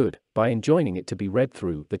declaration good, by enjoining it to be read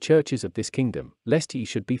through the churches of this kingdom, lest ye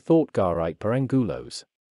should be thought garite per angulos.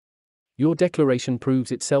 Your declaration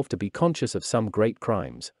proves itself to be conscious of some great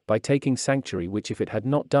crimes, by taking sanctuary which if it had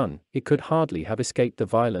not done, it could hardly have escaped the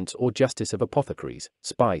violence or justice of apothecaries,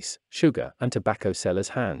 spice, sugar, and tobacco sellers'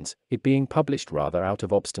 hands, it being published rather out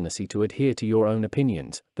of obstinacy to adhere to your own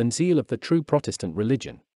opinions, than zeal of the true Protestant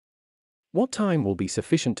religion. What time will be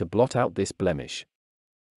sufficient to blot out this blemish?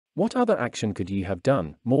 What other action could ye have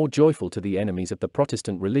done, more joyful to the enemies of the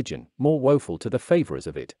Protestant religion, more woeful to the favourers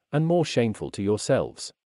of it, and more shameful to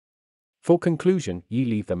yourselves? For conclusion, ye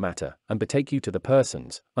leave the matter, and betake you to the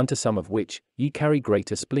persons, unto some of which, ye carry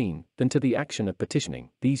greater spleen, than to the action of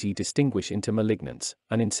petitioning. These ye distinguish into malignants,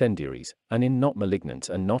 and incendiaries, and in not malignants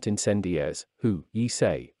and not incendiaries, who, ye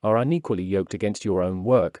say, are unequally yoked against your own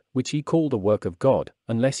work, which ye call the work of God,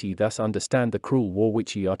 unless ye thus understand the cruel war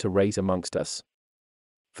which ye are to raise amongst us.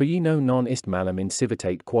 For ye know non est malum in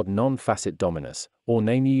civitate quod non facit dominus, or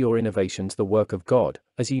name ye your innovations the work of God,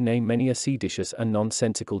 as ye name many a seditious and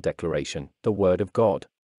nonsensical declaration, the word of God.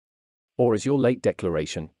 Or as your late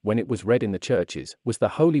declaration, when it was read in the churches, was the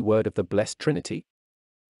holy word of the blessed Trinity?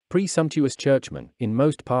 Presumptuous churchmen, in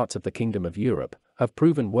most parts of the kingdom of Europe, have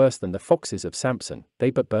proven worse than the foxes of Samson.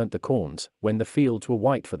 They but burnt the corns, when the fields were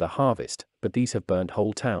white for the harvest, but these have burnt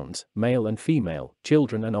whole towns, male and female,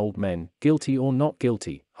 children and old men, guilty or not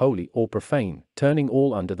guilty, holy or profane, turning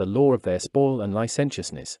all under the law of their spoil and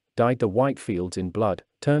licentiousness, dyed the white fields in blood,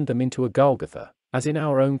 turned them into a Golgotha, as in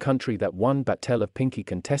our own country that one Battel of Pinkie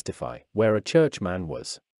can testify, where a churchman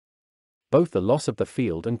was both the loss of the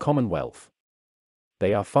field and commonwealth.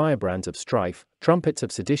 They are firebrands of strife, trumpets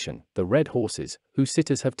of sedition, the red horses, whose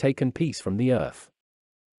sitters have taken peace from the earth.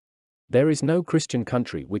 There is no Christian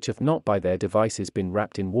country which hath not by their devices been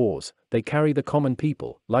wrapped in wars. They carry the common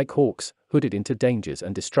people, like hawks, hooded into dangers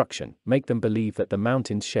and destruction, make them believe that the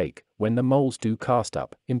mountains shake, when the moles do cast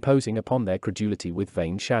up, imposing upon their credulity with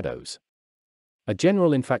vain shadows. A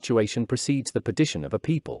general infatuation precedes the perdition of a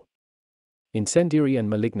people. Incendiary and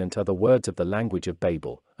malignant are the words of the language of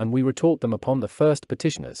Babel, and we retort them upon the first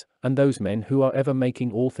petitioners, and those men who are ever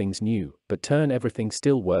making all things new, but turn everything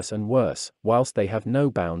still worse and worse, whilst they have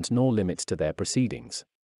no bounds nor limits to their proceedings.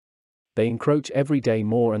 They encroach every day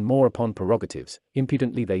more and more upon prerogatives,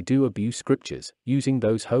 impudently they do abuse scriptures, using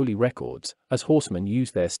those holy records, as horsemen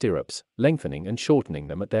use their stirrups, lengthening and shortening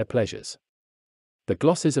them at their pleasures. The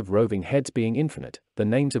glosses of roving heads being infinite, the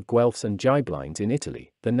names of Guelphs and Gibelines in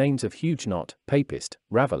Italy, the names of Huguenot, Papist,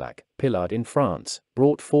 Ravaillac, Pillard in France,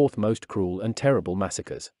 brought forth most cruel and terrible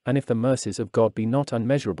massacres, and if the mercies of God be not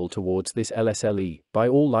unmeasurable towards this LSLE, by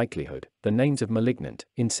all likelihood, the names of malignant,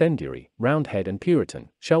 incendiary, roundhead and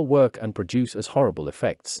Puritan, shall work and produce as horrible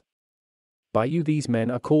effects. By you these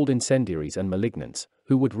men are called incendiaries and malignants,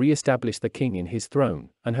 who would re-establish the king in his throne,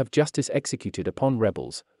 and have justice executed upon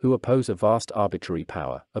rebels, who oppose a vast arbitrary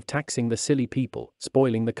power, of taxing the silly people,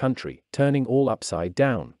 spoiling the country, turning all upside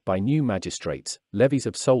down, by new magistrates, levies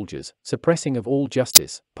of soldiers, suppressing of all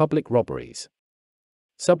justice, public robberies.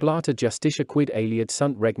 Sublata justitia quid aliad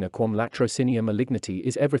sunt regna quam latrocinia malignity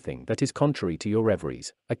is everything that is contrary to your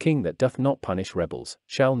reveries. A king that doth not punish rebels,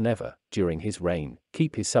 shall never, during his reign,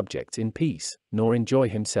 keep his subjects in peace, nor enjoy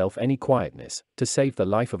himself any quietness. To save the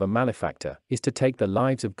life of a malefactor, is to take the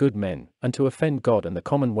lives of good men, and to offend God and the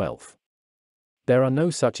commonwealth. There are no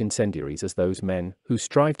such incendiaries as those men, who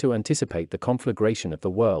strive to anticipate the conflagration of the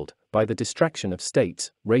world, by the distraction of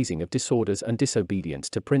states, raising of disorders and disobedience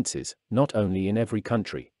to princes, not only in every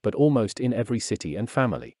country, but almost in every city and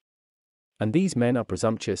family. And these men are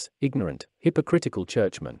presumptuous, ignorant, hypocritical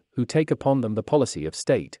churchmen, who take upon them the policy of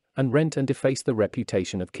state, and rent and deface the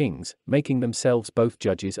reputation of kings, making themselves both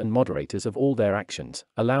judges and moderators of all their actions,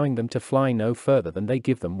 allowing them to fly no further than they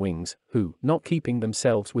give them wings, who, not keeping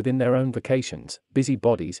themselves within their own vocations, busy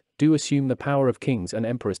bodies, do assume the power of kings and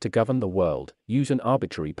emperors to govern the world, use an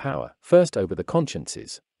arbitrary power, first over the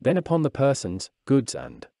consciences, then upon the persons, goods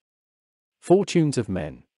and fortunes of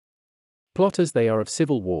men. Plotters they are of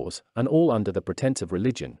civil wars, and all under the pretence of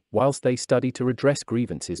religion, whilst they study to redress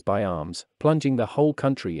grievances by arms, plunging the whole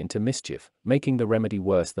country into mischief, making the remedy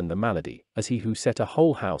worse than the malady, as he who set a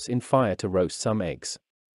whole house in fire to roast some eggs.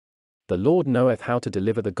 The Lord knoweth how to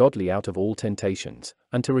deliver the godly out of all temptations,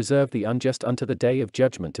 and to reserve the unjust unto the day of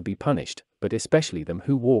judgment to be punished, but especially them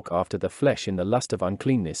who walk after the flesh in the lust of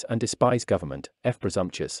uncleanness and despise government.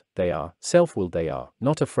 Presumptuous they are, self-willed they are,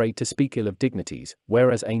 not afraid to speak ill of dignities,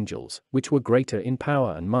 whereas angels, which were greater in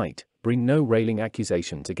power and might, bring no railing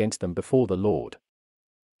accusations against them before the Lord.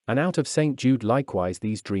 And out of St. Jude likewise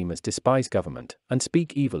these dreamers despise government, and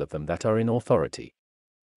speak evil of them that are in authority.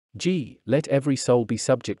 Let every soul be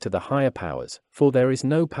subject to the higher powers, for there is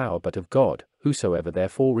no power but of God. Whosoever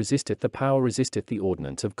therefore resisteth the power resisteth the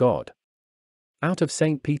ordinance of God. Out of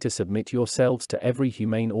St. Peter submit yourselves to every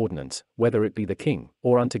humane ordinance, whether it be the king,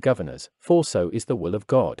 or unto governors, for so is the will of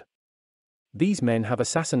God. These men have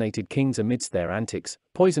assassinated kings amidst their antics,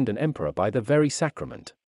 poisoned an emperor by the very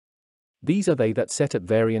sacrament. These are they that set at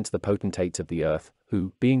variance the potentates of the earth,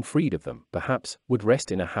 who, being freed of them, perhaps, would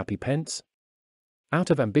rest in a happy pence? Out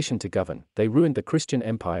of ambition to govern, they ruined the Christian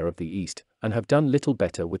empire of the East, and have done little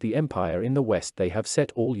better with the empire in the West. They have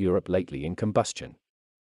set all Europe lately in combustion.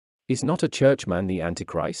 Is not a churchman the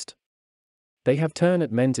Antichrist? They have turned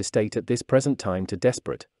at men's estate at this present time to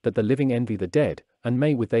desperate, that the living envy the dead, and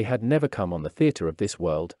may with they had never come on the theatre of this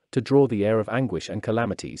world, to draw the air of anguish and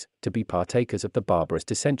calamities, to be partakers of the barbarous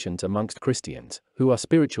dissensions amongst Christians, who are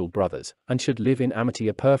spiritual brothers, and should live in amity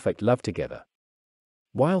a perfect love together.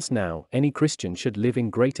 Whilst now, any Christian should live in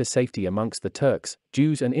greater safety amongst the Turks,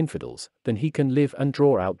 Jews and infidels, than he can live and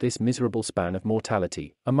draw out this miserable span of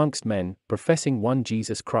mortality, amongst men, professing one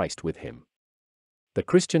Jesus Christ with him. The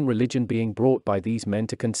Christian religion being brought by these men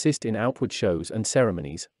to consist in outward shows and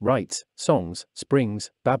ceremonies, rites, songs,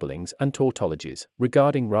 springs, babblings and tautologies,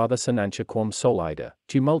 regarding rather sonantia quam solida,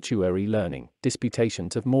 tumultuary learning,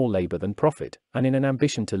 disputations of more labor than profit, and in an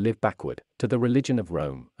ambition to live backward, to the religion of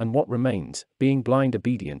Rome, and what remains, being blind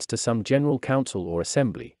obedience to some general council or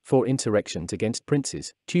assembly, for insurrections against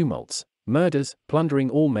princes, tumults, murders, plundering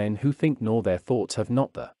all men who think nor their thoughts have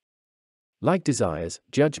not the like desires,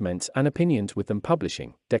 judgments and opinions with them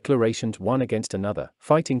publishing, declarations one against another,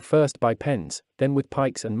 fighting first by pens, then with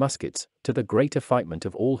pikes and muskets, to the great affightment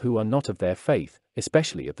of all who are not of their faith,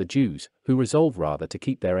 especially of the Jews, who resolve rather to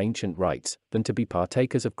keep their ancient rites, than to be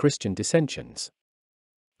partakers of Christian dissensions.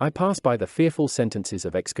 I pass by the fearful sentences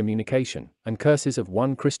of excommunication, and curses of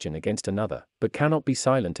one Christian against another, but cannot be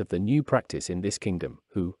silent of the new practice in this kingdom,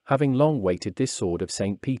 who, having long waited this sword of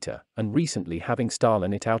St. Peter, and recently having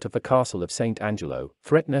stolen it out of the castle of St. Angelo,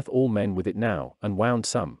 threateneth all men with it now, and wound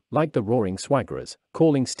some, like the roaring swaggerers,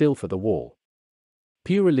 calling still for the wall.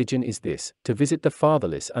 Pure religion is this, to visit the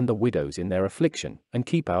fatherless and the widows in their affliction, and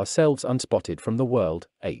keep ourselves unspotted from the world.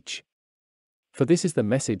 For this is the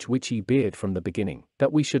message which ye beard from the beginning,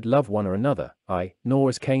 that we should love one another, nor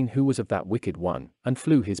as Cain who was of that wicked one, and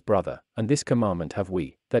slew his brother, and this commandment have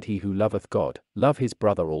we, that he who loveth God, love his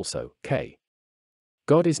brother also.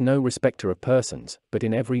 God is no respecter of persons, but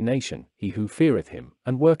in every nation, he who feareth him,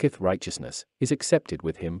 and worketh righteousness, is accepted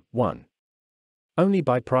with him. 1. Only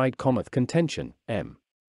by pride cometh contention. M.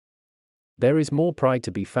 There is more pride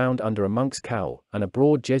to be found under a monk's cowl, and a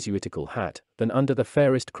broad Jesuitical hat, than under the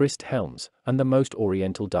fairest Christ helms, and the most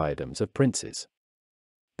oriental diadems of princes.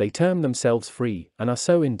 They term themselves free, and are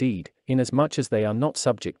so indeed, inasmuch as they are not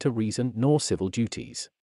subject to reason nor civil duties.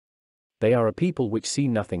 They are a people which see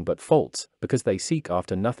nothing but faults, because they seek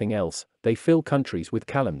after nothing else. They fill countries with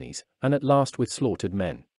calumnies, and at last with slaughtered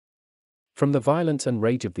men. From the violence and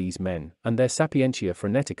rage of these men, and their sapientia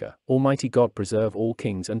frenetica, Almighty God preserve all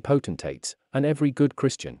kings and potentates, and every good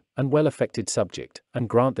Christian, and well-affected subject, and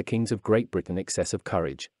grant the kings of Great Britain excess of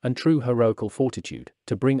courage, and true heroical fortitude,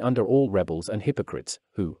 to bring under all rebels and hypocrites,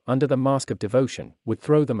 who, under the mask of devotion, would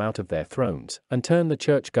throw them out of their thrones, and turn the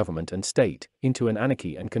church government and state, into an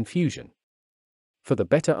anarchy and confusion. For the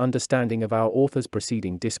better understanding of our author's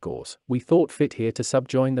preceding discourse, we thought fit here to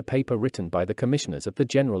subjoin the paper written by the Commissioners of the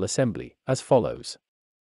General Assembly, as follows.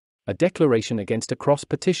 A Declaration against a Cross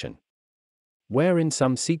Petition, wherein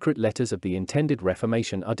some secret letters of the intended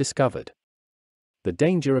Reformation are discovered, the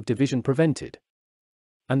danger of division prevented,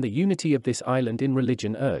 and the unity of this island in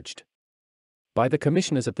religion urged. By the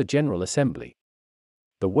Commissioners of the General Assembly.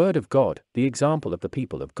 The Word of God, the example of the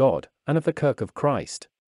people of God, and of the Kirk of Christ.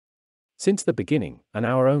 Since the beginning, and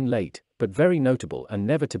our own late, but very notable and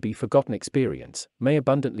never to be forgotten experience, may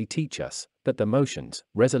abundantly teach us, that the motions,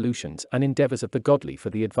 resolutions and endeavors of the godly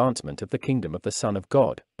for the advancement of the kingdom of the Son of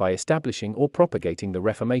God, by establishing or propagating the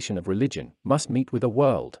reformation of religion, must meet with a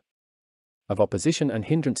world of opposition and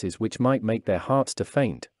hindrances which might make their hearts to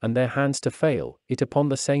faint, and their hands to fail, it upon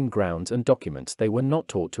the same grounds and documents they were not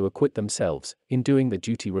taught to acquit themselves, in doing the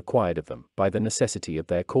duty required of them, by the necessity of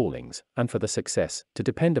their callings, and for the success, to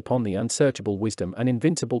depend upon the unsearchable wisdom and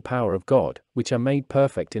invincible power of God, which are made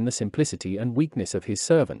perfect in the simplicity and weakness of his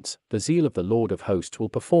servants. The zeal of the Lord of hosts will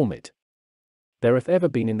perform it. There hath ever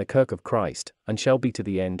been in the Kirk of Christ, and shall be to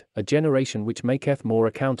the end, a generation which maketh more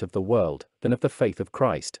account of the world, than of the faith of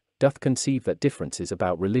Christ, doth conceive that differences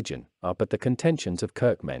about religion are but the contentions of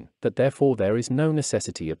kirkmen, that therefore there is no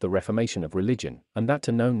necessity of the reformation of religion, and that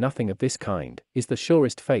to know nothing of this kind is the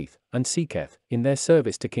surest faith, and seeketh, in their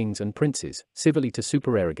service to kings and princes, civilly to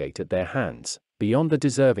supererogate at their hands, beyond the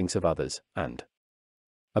deservings of others, and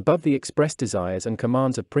above the express desires and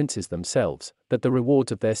commands of princes themselves, that the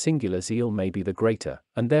rewards of their singular zeal may be the greater,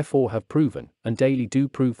 and therefore have proven, and daily do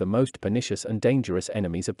prove the most pernicious and dangerous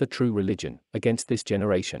enemies of the true religion, against this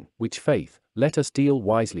generation, which faith, let us deal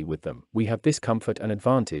wisely with them. We have this comfort and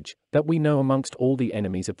advantage, that we know amongst all the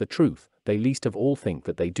enemies of the truth, they least of all think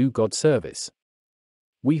that they do God service.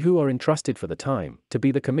 We who are entrusted for the time, to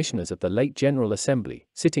be the Commissioners of the late General Assembly,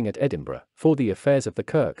 sitting at Edinburgh, for the affairs of the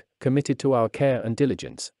Kirk, committed to our care and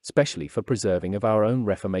diligence, specially for preserving of our own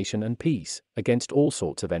reformation and peace, against all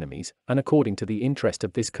sorts of enemies, and according to the interest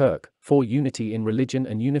of this Kirk, for unity in religion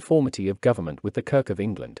and uniformity of government with the Kirk of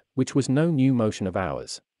England, which was no new motion of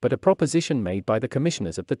ours, but a proposition made by the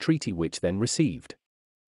Commissioners of the treaty which then received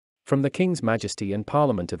from the King's Majesty and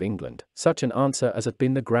Parliament of England, such an answer as hath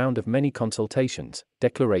been the ground of many consultations,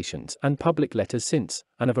 declarations, and public letters since,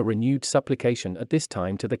 and of a renewed supplication at this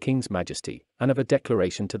time to the King's Majesty, and of a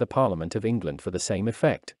declaration to the Parliament of England for the same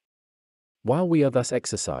effect. While we are thus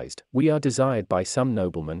exercised, we are desired by some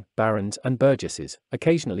noblemen, barons, and burgesses,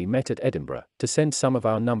 occasionally met at Edinburgh, to send some of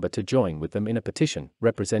our number to join with them in a petition,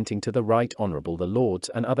 representing to the Right Honourable the Lords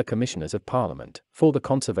and other Commissioners of Parliament, for the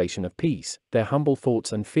conservation of peace, their humble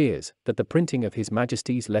thoughts and fears, that the printing of His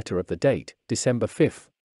Majesty's letter of the date, December 5th,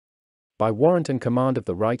 by warrant and command of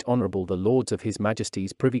the Right Honourable the Lords of His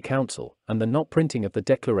Majesty's Privy Council, and the not printing of the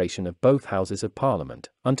declaration of both Houses of Parliament,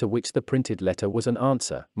 unto which the printed letter was an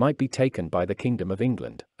answer, might be taken by the Kingdom of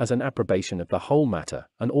England, as an approbation of the whole matter,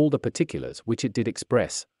 and all the particulars which it did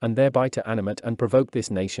express, and thereby to animate and provoke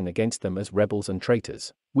this nation against them as rebels and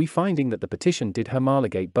traitors. We finding that the petition did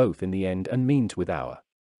homologate both in the end and means with our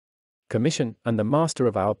Commission, and the master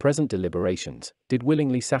of our present deliberations, did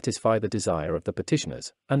willingly satisfy the desire of the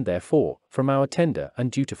petitioners, and therefore, from our tender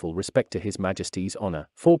and dutiful respect to His Majesty's honour,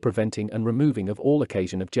 for preventing and removing of all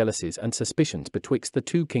occasion of jealousies and suspicions betwixt the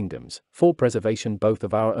two kingdoms, for preservation both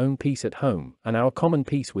of our own peace at home, and our common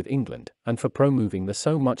peace with England, and for promoving the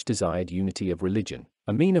so much desired unity of religion,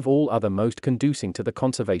 a mean of all other most conducing to the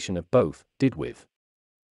conservation of both, did with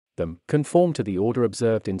them conform to the order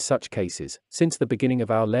observed in such cases, since the beginning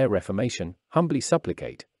of our late Reformation, humbly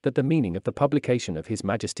supplicate, that the meaning of the publication of His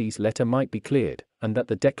Majesty's letter might be cleared, and that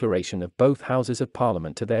the declaration of both Houses of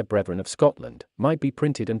Parliament to their brethren of Scotland, might be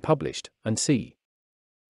printed and published, and see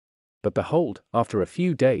But behold, after a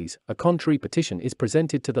few days, a contrary petition is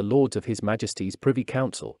presented to the Lords of His Majesty's Privy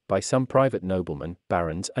Council, by some private noblemen,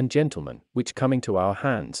 barons and gentlemen, which coming to our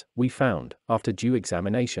hands, we found, after due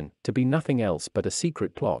examination, to be nothing else but a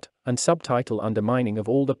secret plot, and subtitle undermining of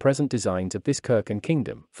all the present designs of this kirk and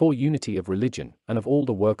kingdom, for unity of religion, and of all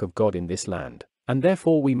the work of God in this land. And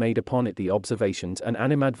therefore we made upon it the observations and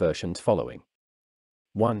animadversions following.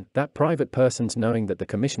 1. That private persons knowing that the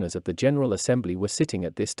commissioners of the General Assembly were sitting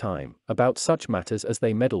at this time, about such matters as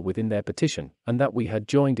they meddle with in their petition, and that we had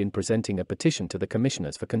joined in presenting a petition to the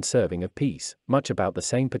commissioners for conserving of peace, much about the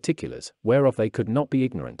same particulars, whereof they could not be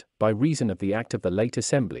ignorant, by reason of the act of the late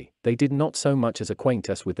Assembly, they did not so much as acquaint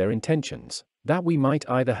us with their intentions, that we might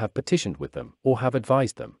either have petitioned with them, or have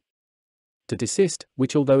advised them to desist,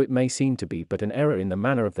 which although it may seem to be but an error in the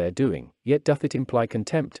manner of their doing, yet doth it imply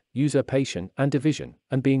contempt, usurpation, and division,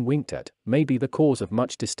 and being winked at, may be the cause of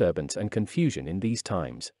much disturbance and confusion in these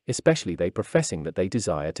times, especially they professing that they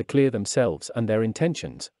desire to clear themselves and their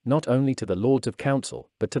intentions, not only to the Lords of Council,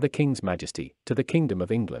 but to the King's Majesty, to the Kingdom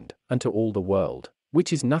of England, and to all the world,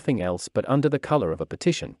 which is nothing else but under the colour of a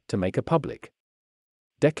petition, to make a public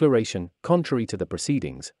declaration, contrary to the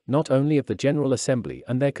proceedings, not only of the General Assembly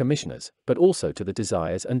and their commissioners, but also to the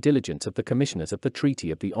desires and diligence of the commissioners of the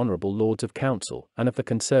treaty of the Honourable Lords of Council, and of the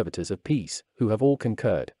conservators of peace, who have all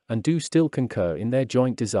concurred, and do still concur in their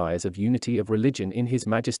joint desires of unity of religion in His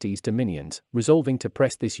Majesty's dominions, resolving to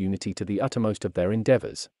press this unity to the uttermost of their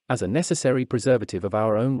endeavours, as a necessary preservative of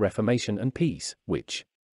our own reformation and peace, which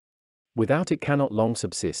without it cannot long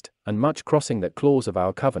subsist, and much crossing that clause of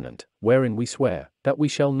our covenant, wherein we swear, that we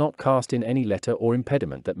shall not cast in any letter or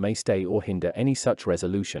impediment that may stay or hinder any such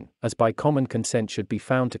resolution, as by common consent should be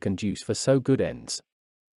found to conduce for so good ends.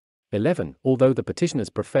 11. Although the petitioners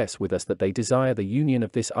profess with us that they desire the union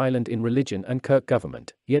of this island in religion and kirk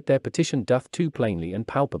government, yet their petition doth too plainly and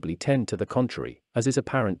palpably tend to the contrary, as is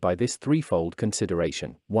apparent by this threefold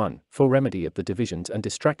consideration. 1. For remedy of the divisions and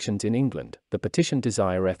distractions in England, the petition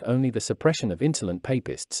desireth only the suppression of insolent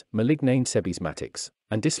papists, malignane sebismatics,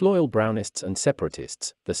 and disloyal brownists and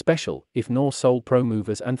separatists, the special, if nor sole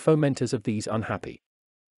promovers and fomenters of these unhappy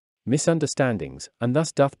misunderstandings, and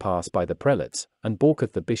thus doth pass by the prelates, and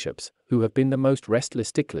balketh the bishops, who have been the most restless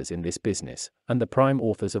sticklers in this business, and the prime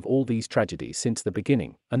authors of all these tragedies since the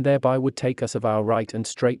beginning, and thereby would take us of our right and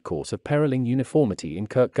straight course of perilling uniformity in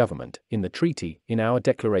kirk government, in the treaty, in our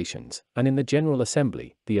declarations, and in the General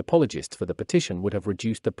Assembly. The apologists for the petition would have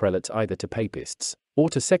reduced the prelates either to papists, or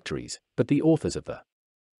to sectaries, but the authors of the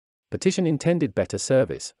petition intended better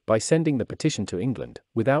service, by sending the petition to England,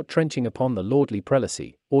 without trenching upon the lordly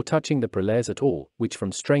prelacy, or touching the prelates at all, which from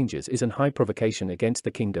strangers is an high provocation against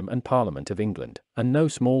the kingdom and parliament of England, and no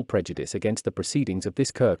small prejudice against the proceedings of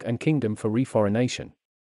this kirk and kingdom for reforonation.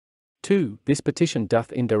 2. This petition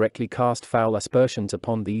doth indirectly cast foul aspersions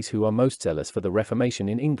upon these who are most zealous for the Reformation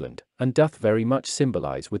in England, and doth very much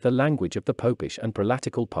symbolize with the language of the popish and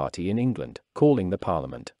prelatical party in England, calling the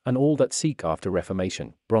Parliament, and all that seek after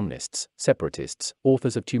Reformation, Bromnists, separatists,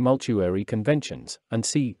 authors of tumultuary conventions, and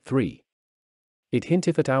c. 3. It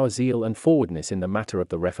hinteth at our zeal and forwardness in the matter of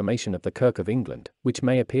the reformation of the Kirk of England, which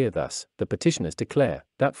may appear thus: the petitioners declare,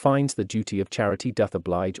 that finds the duty of charity doth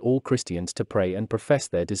oblige all Christians to pray and profess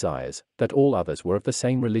their desires, that all others were of the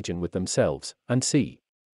same religion with themselves, and c.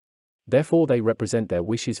 Therefore they represent their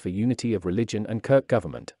wishes for unity of religion and kirk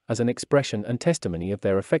government, as an expression and testimony of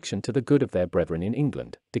their affection to the good of their brethren in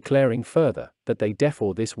England, declaring further, that they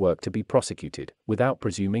therefore this work to be prosecuted, without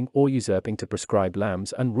presuming or usurping to prescribe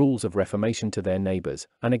lambs and rules of reformation to their neighbours,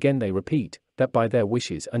 and again they repeat, that by their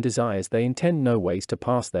wishes and desires they intend no ways to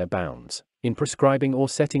pass their bounds, in prescribing or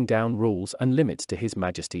setting down rules and limits to His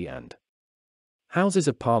Majesty and Houses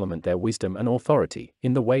of Parliament their wisdom and authority,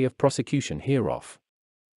 in the way of prosecution hereof.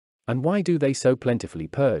 And why do they so plentifully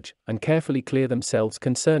purge, and carefully clear themselves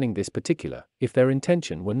concerning this particular, if their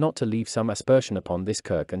intention were not to leave some aspersion upon this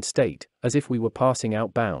kirk and state, as if we were passing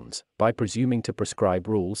out bounds, by presuming to prescribe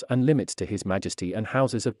rules and limits to His Majesty and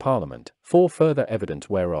Houses of Parliament? For further evidence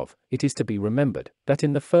whereof, it is to be remembered, that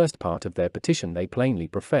in the first part of their petition they plainly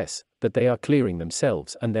profess, that they are clearing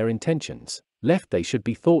themselves and their intentions, lest they should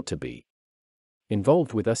be thought to be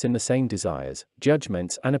involved with us in the same desires,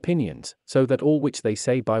 judgments and opinions, so that all which they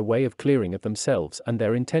say by way of clearing of themselves and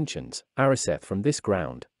their intentions, ariseth from this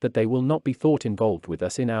ground, that they will not be thought involved with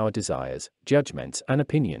us in our desires, judgments and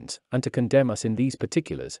opinions, and to condemn us in these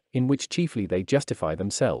particulars, in which chiefly they justify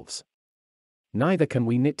themselves. Neither can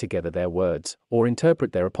we knit together their words, or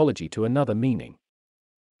interpret their apology to another meaning.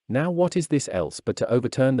 Now what is this else but to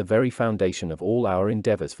overturn the very foundation of all our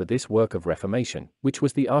endeavours for this work of reformation, which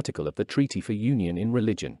was the article of the treaty for union in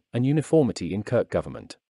religion, and uniformity in kirk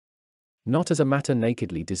government? not as a matter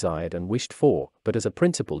nakedly desired and wished for, but as a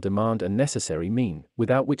principal demand and necessary mean,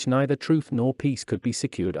 without which neither truth nor peace could be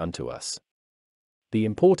secured unto us. The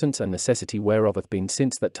importance and necessity whereof hath been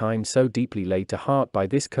since that time so deeply laid to heart by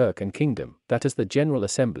this Kirk and Kingdom, that as the General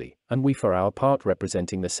Assembly, and we for our part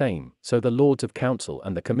representing the same, so the Lords of Council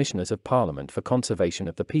and the Commissioners of Parliament for conservation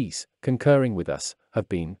of the peace, concurring with us, have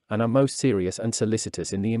been, and are most serious and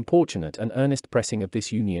solicitous in the importunate and earnest pressing of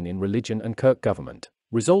this union in religion and Kirk government,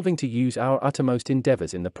 resolving to use our uttermost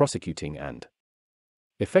endeavours in the prosecuting and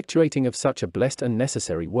effectuating of such a blessed and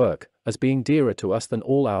necessary work, as being dearer to us than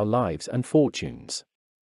all our lives and fortunes.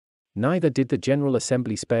 Neither did the General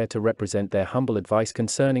Assembly spare to represent their humble advice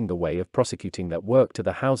concerning the way of prosecuting that work to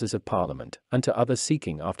the Houses of Parliament, and to others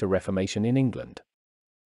seeking after reformation in England.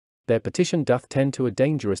 Their petition doth tend to a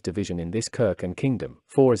dangerous division in this Kirk and Kingdom,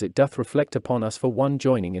 for as it doth reflect upon us for one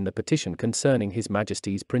joining in the petition concerning His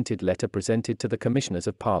Majesty's printed letter presented to the Commissioners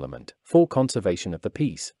of Parliament, for conservation of the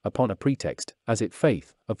peace, upon a pretext, as it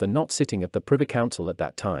faith, of the not sitting of the Privy Council at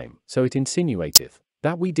that time, so it insinuateth,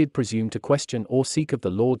 that we did presume to question or seek of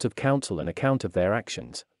the Lords of Council an account of their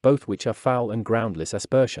actions, both which are foul and groundless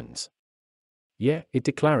aspersions. Yea, it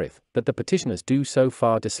declareth, that the petitioners do so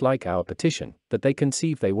far dislike our petition, that they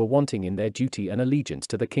conceive they were wanting in their duty and allegiance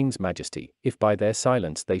to the King's Majesty, if by their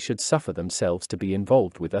silence they should suffer themselves to be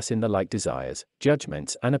involved with us in the like desires,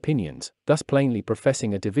 judgments and opinions, thus plainly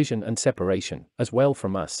professing a division and separation, as well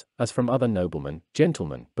from us, as from other noblemen,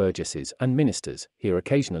 gentlemen, burgesses and ministers, here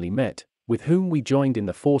occasionally met, with whom we joined in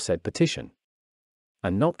the foresaid petition.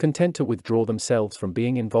 And not content to withdraw themselves from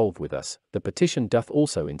being involved with us, the petition doth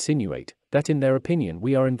also insinuate, that in their opinion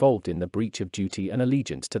we are involved in the breach of duty and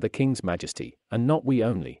allegiance to the King's Majesty, and not we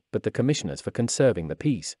only, but the Commissioners for conserving the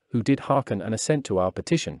peace, who did hearken and assent to our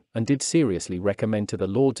petition, and did seriously recommend to the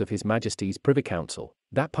Lords of His Majesty's Privy Council,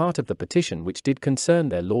 that part of the petition which did concern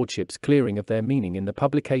their Lordships' clearing of their meaning in the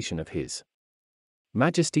publication of His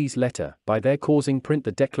Majesty's letter, by their causing print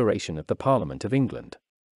the declaration of the Parliament of England.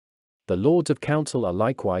 The Lords of Council are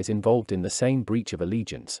likewise involved in the same breach of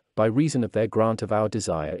allegiance, by reason of their grant of our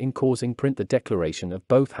desire in causing print the declaration of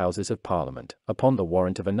both Houses of Parliament, upon the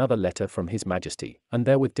warrant of another letter from His Majesty, and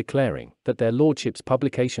therewith declaring, that their Lordships'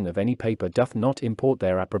 publication of any paper doth not import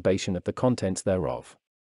their approbation of the contents thereof.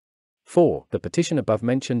 4. The petition above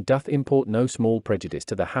mentioned doth import no small prejudice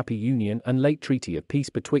to the happy union and late treaty of peace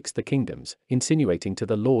betwixt the kingdoms, insinuating to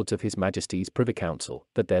the Lords of His Majesty's Privy Council,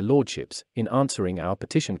 that their Lordships, in answering our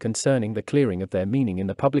petition concerning the clearing of their meaning in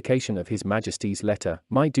the publication of His Majesty's letter,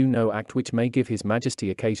 might do no act which may give His Majesty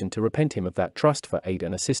occasion to repent him of that trust for aid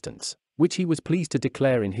and assistance, which he was pleased to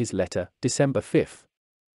declare in his letter, December 5.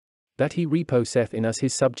 That he reposeth in us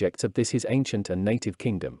his subjects of this his ancient and native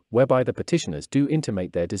kingdom, whereby the petitioners do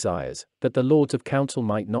intimate their desires, that the Lords of Council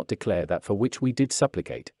might not declare that for which we did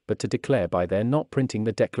supplicate, but to declare by their not printing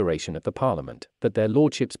the declaration of the Parliament, that their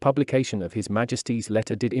Lordships' publication of His Majesty's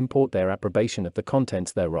letter did import their approbation of the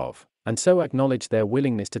contents thereof, and so acknowledge their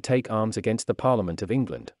willingness to take arms against the Parliament of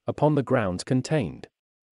England, upon the grounds contained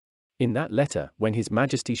in that letter, when His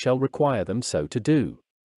Majesty shall require them so to do.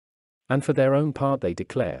 And for their own part they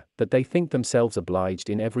declare, that they think themselves obliged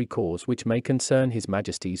in every cause which may concern His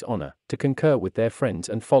Majesty's honour, to concur with their friends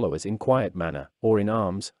and followers in quiet manner, or in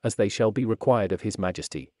arms, as they shall be required of His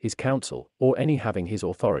Majesty, His Council, or any having His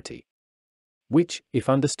authority. Which, if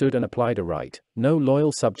understood and applied aright, no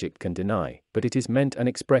loyal subject can deny, but it is meant and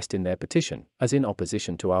expressed in their petition, as in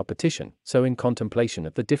opposition to our petition, so in contemplation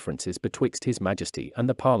of the differences betwixt His Majesty and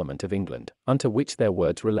the Parliament of England, unto which their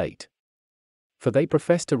words relate. For they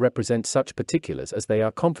profess to represent such particulars as they are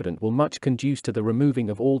confident will much conduce to the removing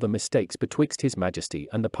of all the mistakes betwixt His Majesty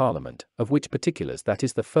and the Parliament, of which particulars that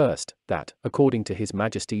is the first, that, according to His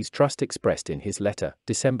Majesty's trust expressed in his letter,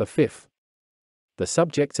 December 5, the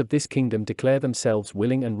subjects of this kingdom declare themselves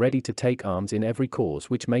willing and ready to take arms in every cause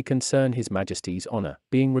which may concern His Majesty's honour,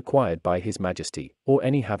 being required by His Majesty, or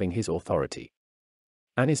any having his authority.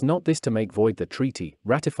 And is not this to make void the treaty,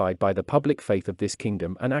 ratified by the public faith of this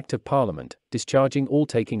kingdom, an act of Parliament, discharging all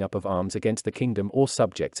taking up of arms against the kingdom or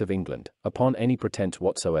subjects of England, upon any pretence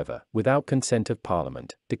whatsoever, without consent of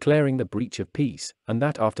Parliament, declaring the breach of peace, and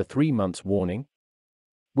that after 3 months' warning?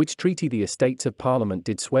 Which treaty the Estates of Parliament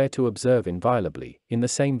did swear to observe inviolably, in the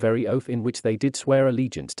same very oath in which they did swear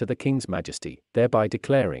allegiance to the King's Majesty, thereby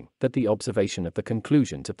declaring, that the observation of the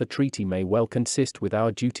conclusions of the treaty may well consist with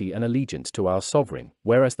our duty and allegiance to our sovereign,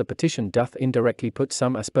 whereas the petition doth indirectly put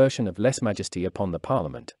some aspersion of lese majesty upon the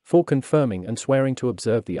Parliament, for confirming and swearing to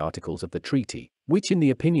observe the articles of the treaty, which in the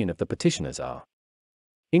opinion of the petitioners are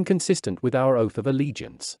inconsistent with our oath of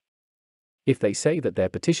allegiance. If they say that their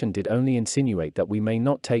petition did only insinuate that we may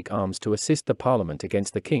not take arms to assist the Parliament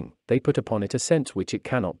against the king, they put upon it a sense which it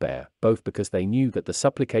cannot bear, both because they knew that the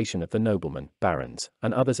supplication of the noblemen, barons,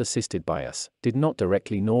 and others assisted by us, did not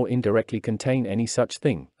directly nor indirectly contain any such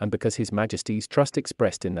thing, and because his Majesty's trust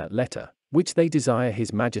expressed in that letter, which they desire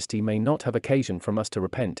his Majesty may not have occasion from us to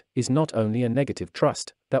repent, is not only a negative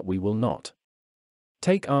trust, that we will not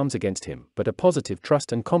take arms against him, but a positive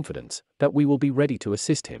trust and confidence, that we will be ready to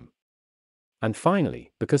assist him. And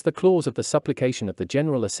finally, because the clause of the supplication of the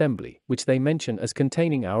General Assembly, which they mention as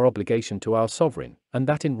containing our obligation to our sovereign, and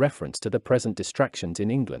that in reference to the present distractions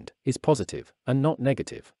in England, is positive, and not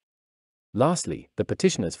negative. Lastly, the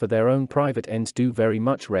petitioners for their own private ends do very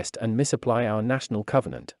much rest and misapply our national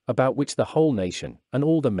covenant, about which the whole nation, and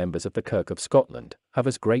all the members of the Kirk of Scotland, have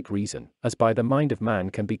as great reason, as by the mind of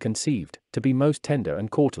man can be conceived, to be most tender and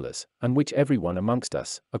cautelous, and which every one amongst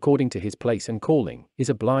us, according to his place and calling, is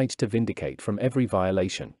obliged to vindicate from every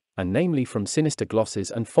violation, and namely from sinister glosses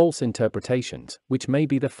and false interpretations, which may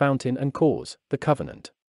be the fountain and cause, the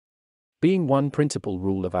covenant being one principal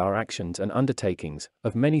rule of our actions and undertakings,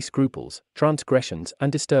 of many scruples, transgressions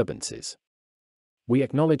and disturbances. We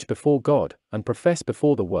acknowledge before God, and profess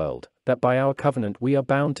before the world, that by our covenant we are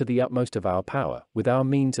bound to the utmost of our power, with our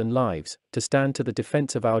means and lives, to stand to the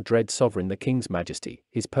defence of our dread sovereign the King's Majesty,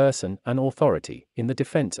 his person and authority, in the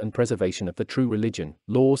defence and preservation of the true religion,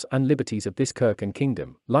 laws and liberties of this Kirk and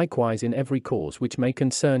Kingdom, likewise in every cause which may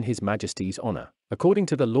concern his Majesty's honour, according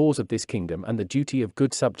to the laws of this kingdom and the duty of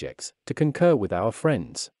good subjects, to concur with our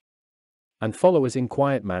friends and followers in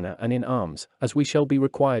quiet manner and in arms, as we shall be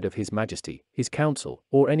required of his Majesty, his council,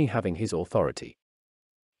 or any having his authority.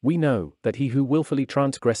 We know, that he who wilfully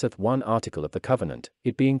transgresseth one article of the covenant,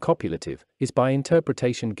 it being copulative, is by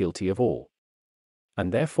interpretation guilty of all.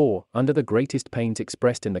 And therefore, under the greatest pains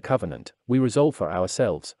expressed in the covenant, we resolve for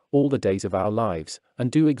ourselves, all the days of our lives, and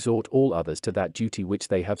do exhort all others to that duty which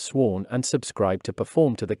they have sworn and subscribed to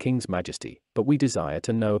perform to the King's Majesty, but we desire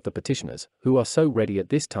to know of the petitioners, who are so ready at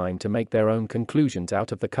this time to make their own conclusions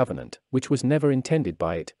out of the covenant, which was never intended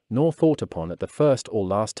by it, nor thought upon at the first or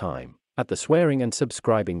last time, at the swearing and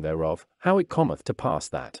subscribing thereof, how it cometh to pass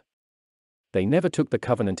that they never took the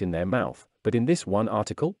covenant in their mouth, but in this one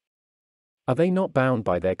article? Are they not bound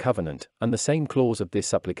by their covenant, and the same clause of this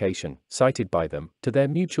supplication, cited by them, to their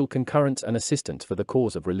mutual concurrence and assistance for the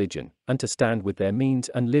cause of religion, and to stand with their means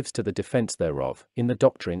and lives to the defence thereof, in the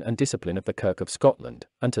doctrine and discipline of the Kirk of Scotland,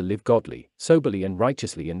 and to live godly, soberly and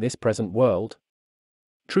righteously in this present world?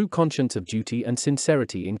 True conscience of duty and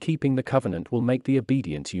sincerity in keeping the covenant will make the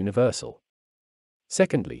obedience universal.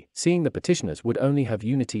 Secondly, seeing the petitioners would only have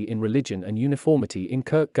unity in religion and uniformity in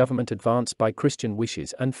Kirk government advanced by Christian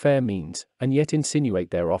wishes and fair means, and yet insinuate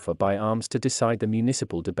their offer by arms to decide the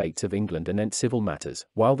municipal debates of England anent civil matters,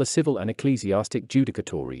 while the civil and ecclesiastic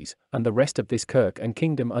judicatories, and the rest of this Kirk and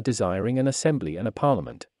Kingdom are desiring an assembly and a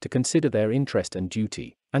parliament, to consider their interest and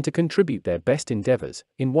duty, and to contribute their best endeavours,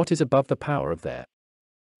 in what is above the power of their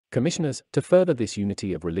commissioners, to further this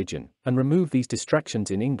unity of religion, and remove these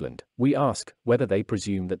distractions in England, we ask, whether they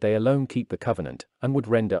presume that they alone keep the covenant, and would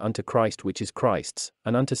render unto Christ which is Christ's,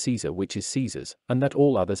 and unto Caesar which is Caesar's, and that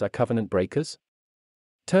all others are covenant breakers?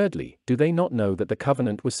 Thirdly, do they not know that the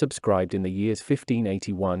covenant was subscribed in the years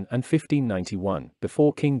 1581 and 1591,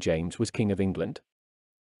 before King James was King of England?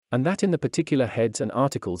 And that in the particular heads and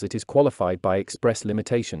articles it is qualified by express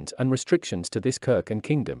limitations and restrictions to this Kirk and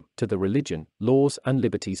Kingdom, to the religion, laws and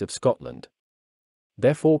liberties of Scotland.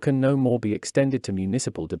 Therefore can no more be extended to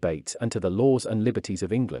municipal debates and to the laws and liberties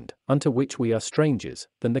of England, unto which we are strangers,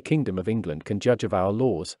 than the Kingdom of England can judge of our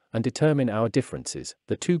laws, and determine our differences,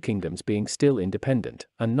 the two kingdoms being still independent,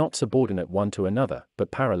 and not subordinate one to another,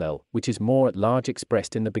 but parallel, which is more at large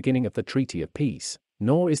expressed in the beginning of the Treaty of Peace.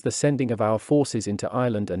 Nor is the sending of our forces into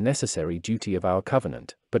Ireland a necessary duty of our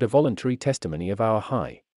covenant, but a voluntary testimony of our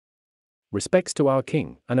high respects to our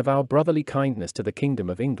King, and of our brotherly kindness to the Kingdom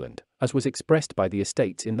of England, as was expressed by the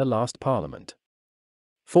Estates in the last Parliament.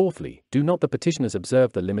 Fourthly, do not the petitioners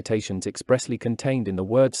observe the limitations expressly contained in the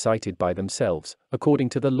words cited by themselves, according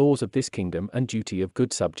to the laws of this kingdom and duty of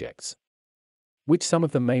good subjects? Which some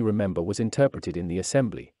of them may remember was interpreted in the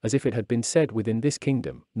assembly, as if it had been said within this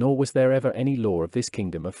kingdom, nor was there ever any law of this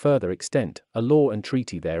kingdom of further extent, a law and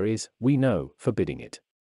treaty there is, we know, forbidding it.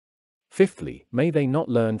 Fifthly, may they not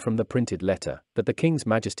learn from the printed letter, that the King's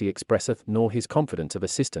Majesty expresseth nor his confidence of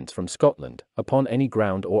assistance from Scotland, upon any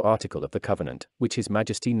ground or article of the covenant, which his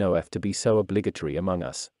Majesty knoweth to be so obligatory among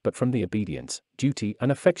us, but from the obedience, duty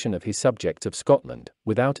and affection of his subjects of Scotland,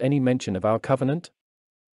 without any mention of our covenant?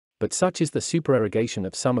 But such is the supererogation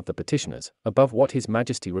of some of the petitioners, above what his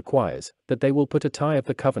majesty requires, that they will put a tie of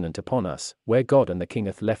the covenant upon us, where God and the king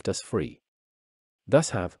hath left us free.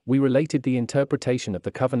 Thus have we related the interpretation of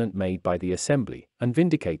the covenant made by the assembly, and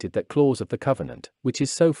vindicated that clause of the covenant, which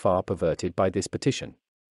is so far perverted by this petition.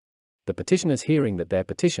 The petitioners, hearing that their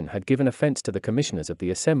petition had given offence to the commissioners of the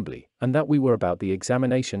assembly, and that we were about the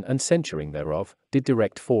examination and censuring thereof, did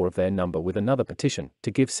direct 4 of their number with another petition, to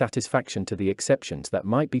give satisfaction to the exceptions that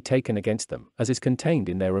might be taken against them, as is contained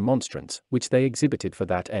in their remonstrance, which they exhibited for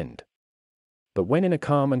that end. But when in a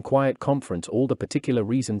calm and quiet conference all the particular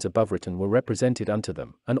reasons above written were represented unto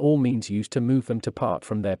them, and all means used to move them to part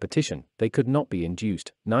from their petition, they could not be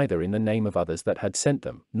induced, neither in the name of others that had sent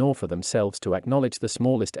them, nor for themselves, to acknowledge the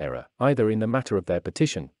smallest error, either in the matter of their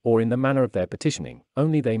petition, or in the manner of their petitioning.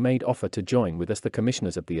 Only they made offer to join with us the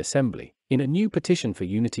commissioners of the assembly, in a new petition for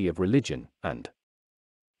unity of religion, and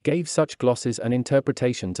gave such glosses and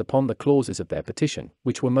interpretations upon the clauses of their petition,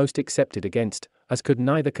 which were most accepted against, as could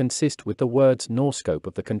neither consist with the words nor scope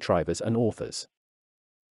of the contrivers and authors.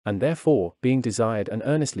 And therefore, being desired and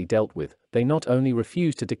earnestly dealt with, they not only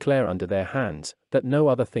refused to declare under their hands, that no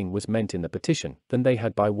other thing was meant in the petition, than they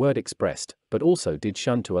had by word expressed, but also did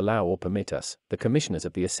shun to allow or permit us, the commissioners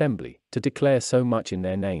of the assembly, to declare so much in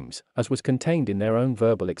their names, as was contained in their own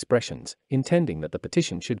verbal expressions, intending that the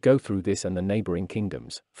petition should go through this and the neighbouring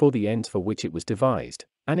kingdoms, for the ends for which it was devised,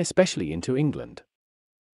 and especially into England.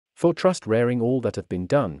 For trust raring all that hath been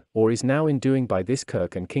done, or is now in doing by this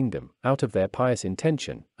kirk and kingdom, out of their pious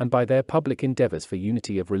intention, and by their public endeavours for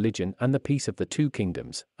unity of religion and the peace of the 2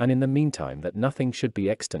 kingdoms, and in the meantime that nothing should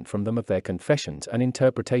be extant from them of their confessions and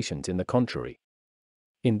interpretations in the contrary.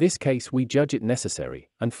 In this case we judge it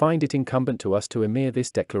necessary, and find it incumbent to us to emir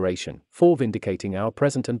this declaration, for vindicating our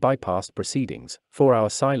present and by past proceedings, for our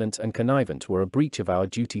silence and connivance were a breach of our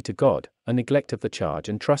duty to God, a neglect of the charge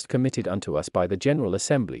and trust committed unto us by the General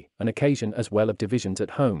Assembly, an occasion as well of divisions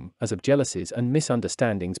at home, as of jealousies and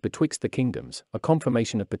misunderstandings betwixt the kingdoms, a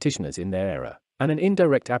confirmation of petitioners in their error, and an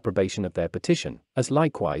indirect approbation of their petition, as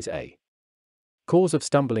likewise a cause of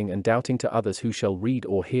stumbling and doubting to others who shall read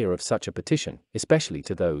or hear of such a petition, especially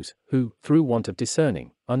to those, who, through want of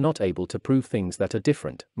discerning, are not able to prove things that are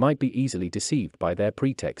different, might be easily deceived by their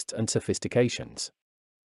pretexts and sophistications.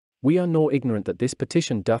 We are nor ignorant that this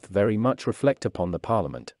petition doth very much reflect upon the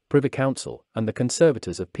Parliament, Privy Council, and the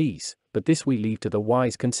Conservators of Peace, but this we leave to the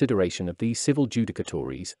wise consideration of these civil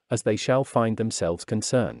judicatories, as they shall find themselves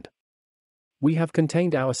concerned. We have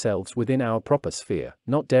contained ourselves within our proper sphere,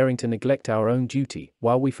 not daring to neglect our own duty,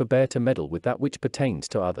 while we forbear to meddle with that which pertains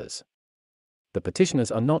to others. The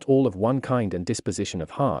petitioners are not all of one kind and disposition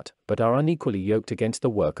of heart, but are unequally yoked against the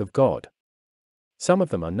work of God. Some of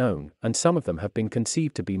them are known, and some of them have been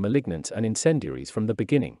conceived to be malignants and incendiaries from the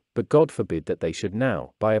beginning, but God forbid that they should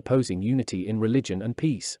now, by opposing unity in religion and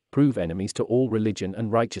peace, prove enemies to all religion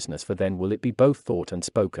and righteousness, for then will it be both thought and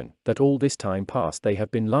spoken, that all this time past they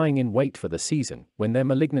have been lying in wait for the season, when their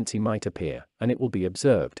malignancy might appear, and it will be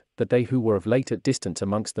observed, that they who were of late at distance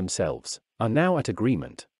amongst themselves, are now at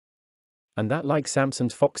agreement. And that like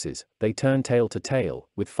Samson's foxes, they turn tail to tail,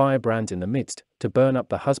 with firebrands in the midst, to burn up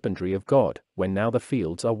the husbandry of God, when now the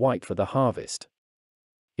fields are white for the harvest.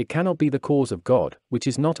 It cannot be the cause of God, which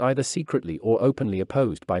is not either secretly or openly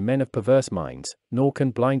opposed by men of perverse minds, nor can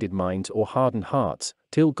blinded minds or hardened hearts,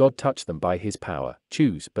 till God touch them by his power,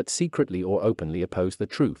 choose but secretly or openly oppose the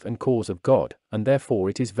truth and cause of God, and therefore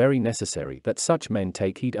it is very necessary that such men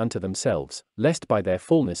take heed unto themselves, lest by their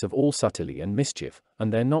fullness of all subtlety and mischief,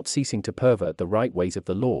 and their not ceasing to pervert the right ways of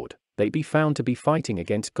the Lord, they be found to be fighting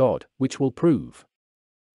against God, which will prove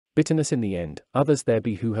bitterness in the end. Others there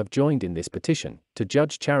be who have joined in this petition, to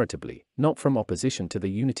judge charitably, not from opposition to the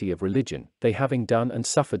unity of religion, they having done and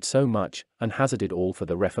suffered so much, and hazarded all for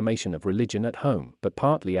the reformation of religion at home, but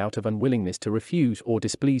partly out of unwillingness to refuse or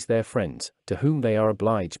displease their friends, to whom they are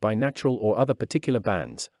obliged by natural or other particular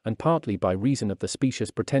bands, and partly by reason of the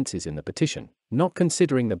specious pretences in the petition, not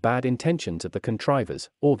considering the bad intentions of the contrivers,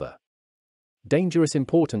 or the dangerous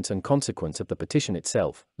importance and consequence of the petition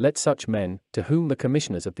itself. Let such men, to whom the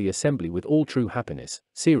commissioners of the assembly with all true happiness,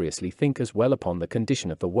 seriously think as well upon the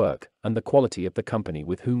condition of the work, and the quality of the company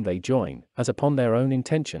with whom they join, as upon their own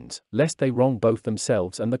intentions, lest they wrong both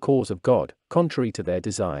themselves and the cause of God, contrary to their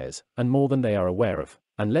desires, and more than they are aware of,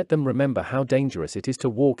 and let them remember how dangerous it is to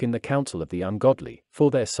walk in the counsel of the ungodly,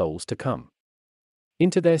 for their souls to come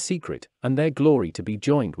into their secret, and their glory to be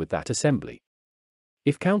joined with that assembly.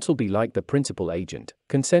 If counsel be like the principal agent,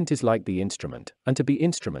 consent is like the instrument, and to be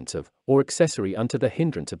instruments of, or accessory unto the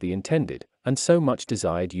hindrance of the intended, and so much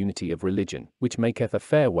desired unity of religion, which maketh a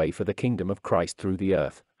fair way for the kingdom of Christ through the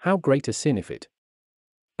earth, how great a sin if it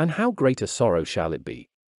And how great a sorrow shall it be!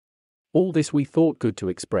 All this we thought good to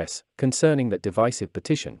express, concerning that divisive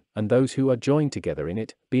petition, and those who are joined together in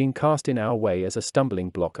it, being cast in our way as a stumbling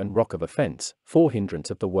block and rock of offense, for hindrance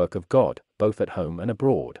of the work of God, both at home and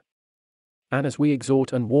abroad. And as we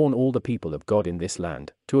exhort and warn all the people of God in this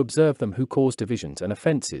land, to observe them who cause divisions and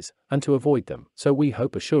offenses, and to avoid them, so we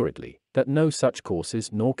hope assuredly, that no such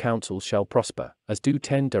courses nor counsels shall prosper, as do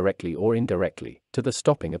tend directly or indirectly, to the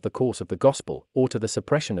stopping of the course of the gospel, or to the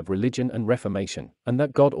suppression of religion and reformation, and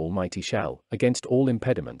that God Almighty shall, against all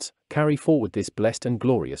impediments, carry forward this blessed and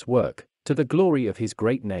glorious work, to the glory of his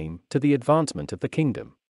great name, to the advancement of the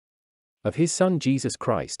kingdom of his Son Jesus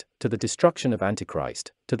Christ, to the destruction of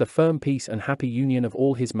Antichrist, to the firm peace and happy union of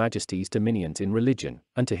all his Majesty's dominions in religion,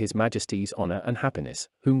 and to his Majesty's honour and happiness,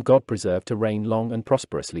 whom God preserve to reign long and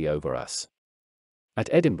prosperously over us. At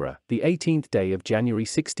Edinburgh, the 18th day of January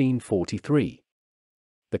 1643.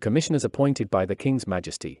 The Commissioners appointed by the King's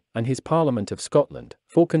Majesty, and his Parliament of Scotland,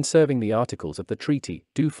 for conserving the articles of the treaty,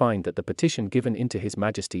 do find that the petition given into his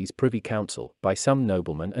Majesty's Privy Council, by some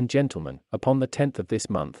noblemen and gentlemen, upon the 10th of this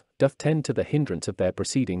month, doth tend to the hindrance of their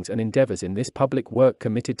proceedings and endeavours in this public work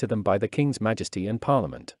committed to them by the King's Majesty and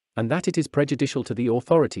Parliament, and that it is prejudicial to the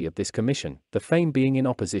authority of this Commission, the fame being in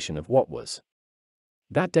opposition of what was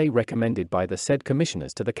that day recommended by the said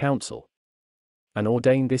Commissioners to the Council, and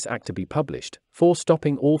ordain this act to be published, for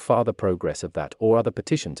stopping all farther progress of that or other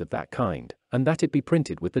petitions of that kind, and that it be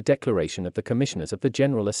printed with the declaration of the Commissioners of the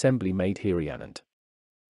General Assembly made hereanent.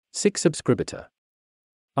 6 Subscribiter.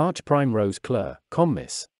 Arch Prime Rose Clare,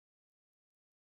 Commiss.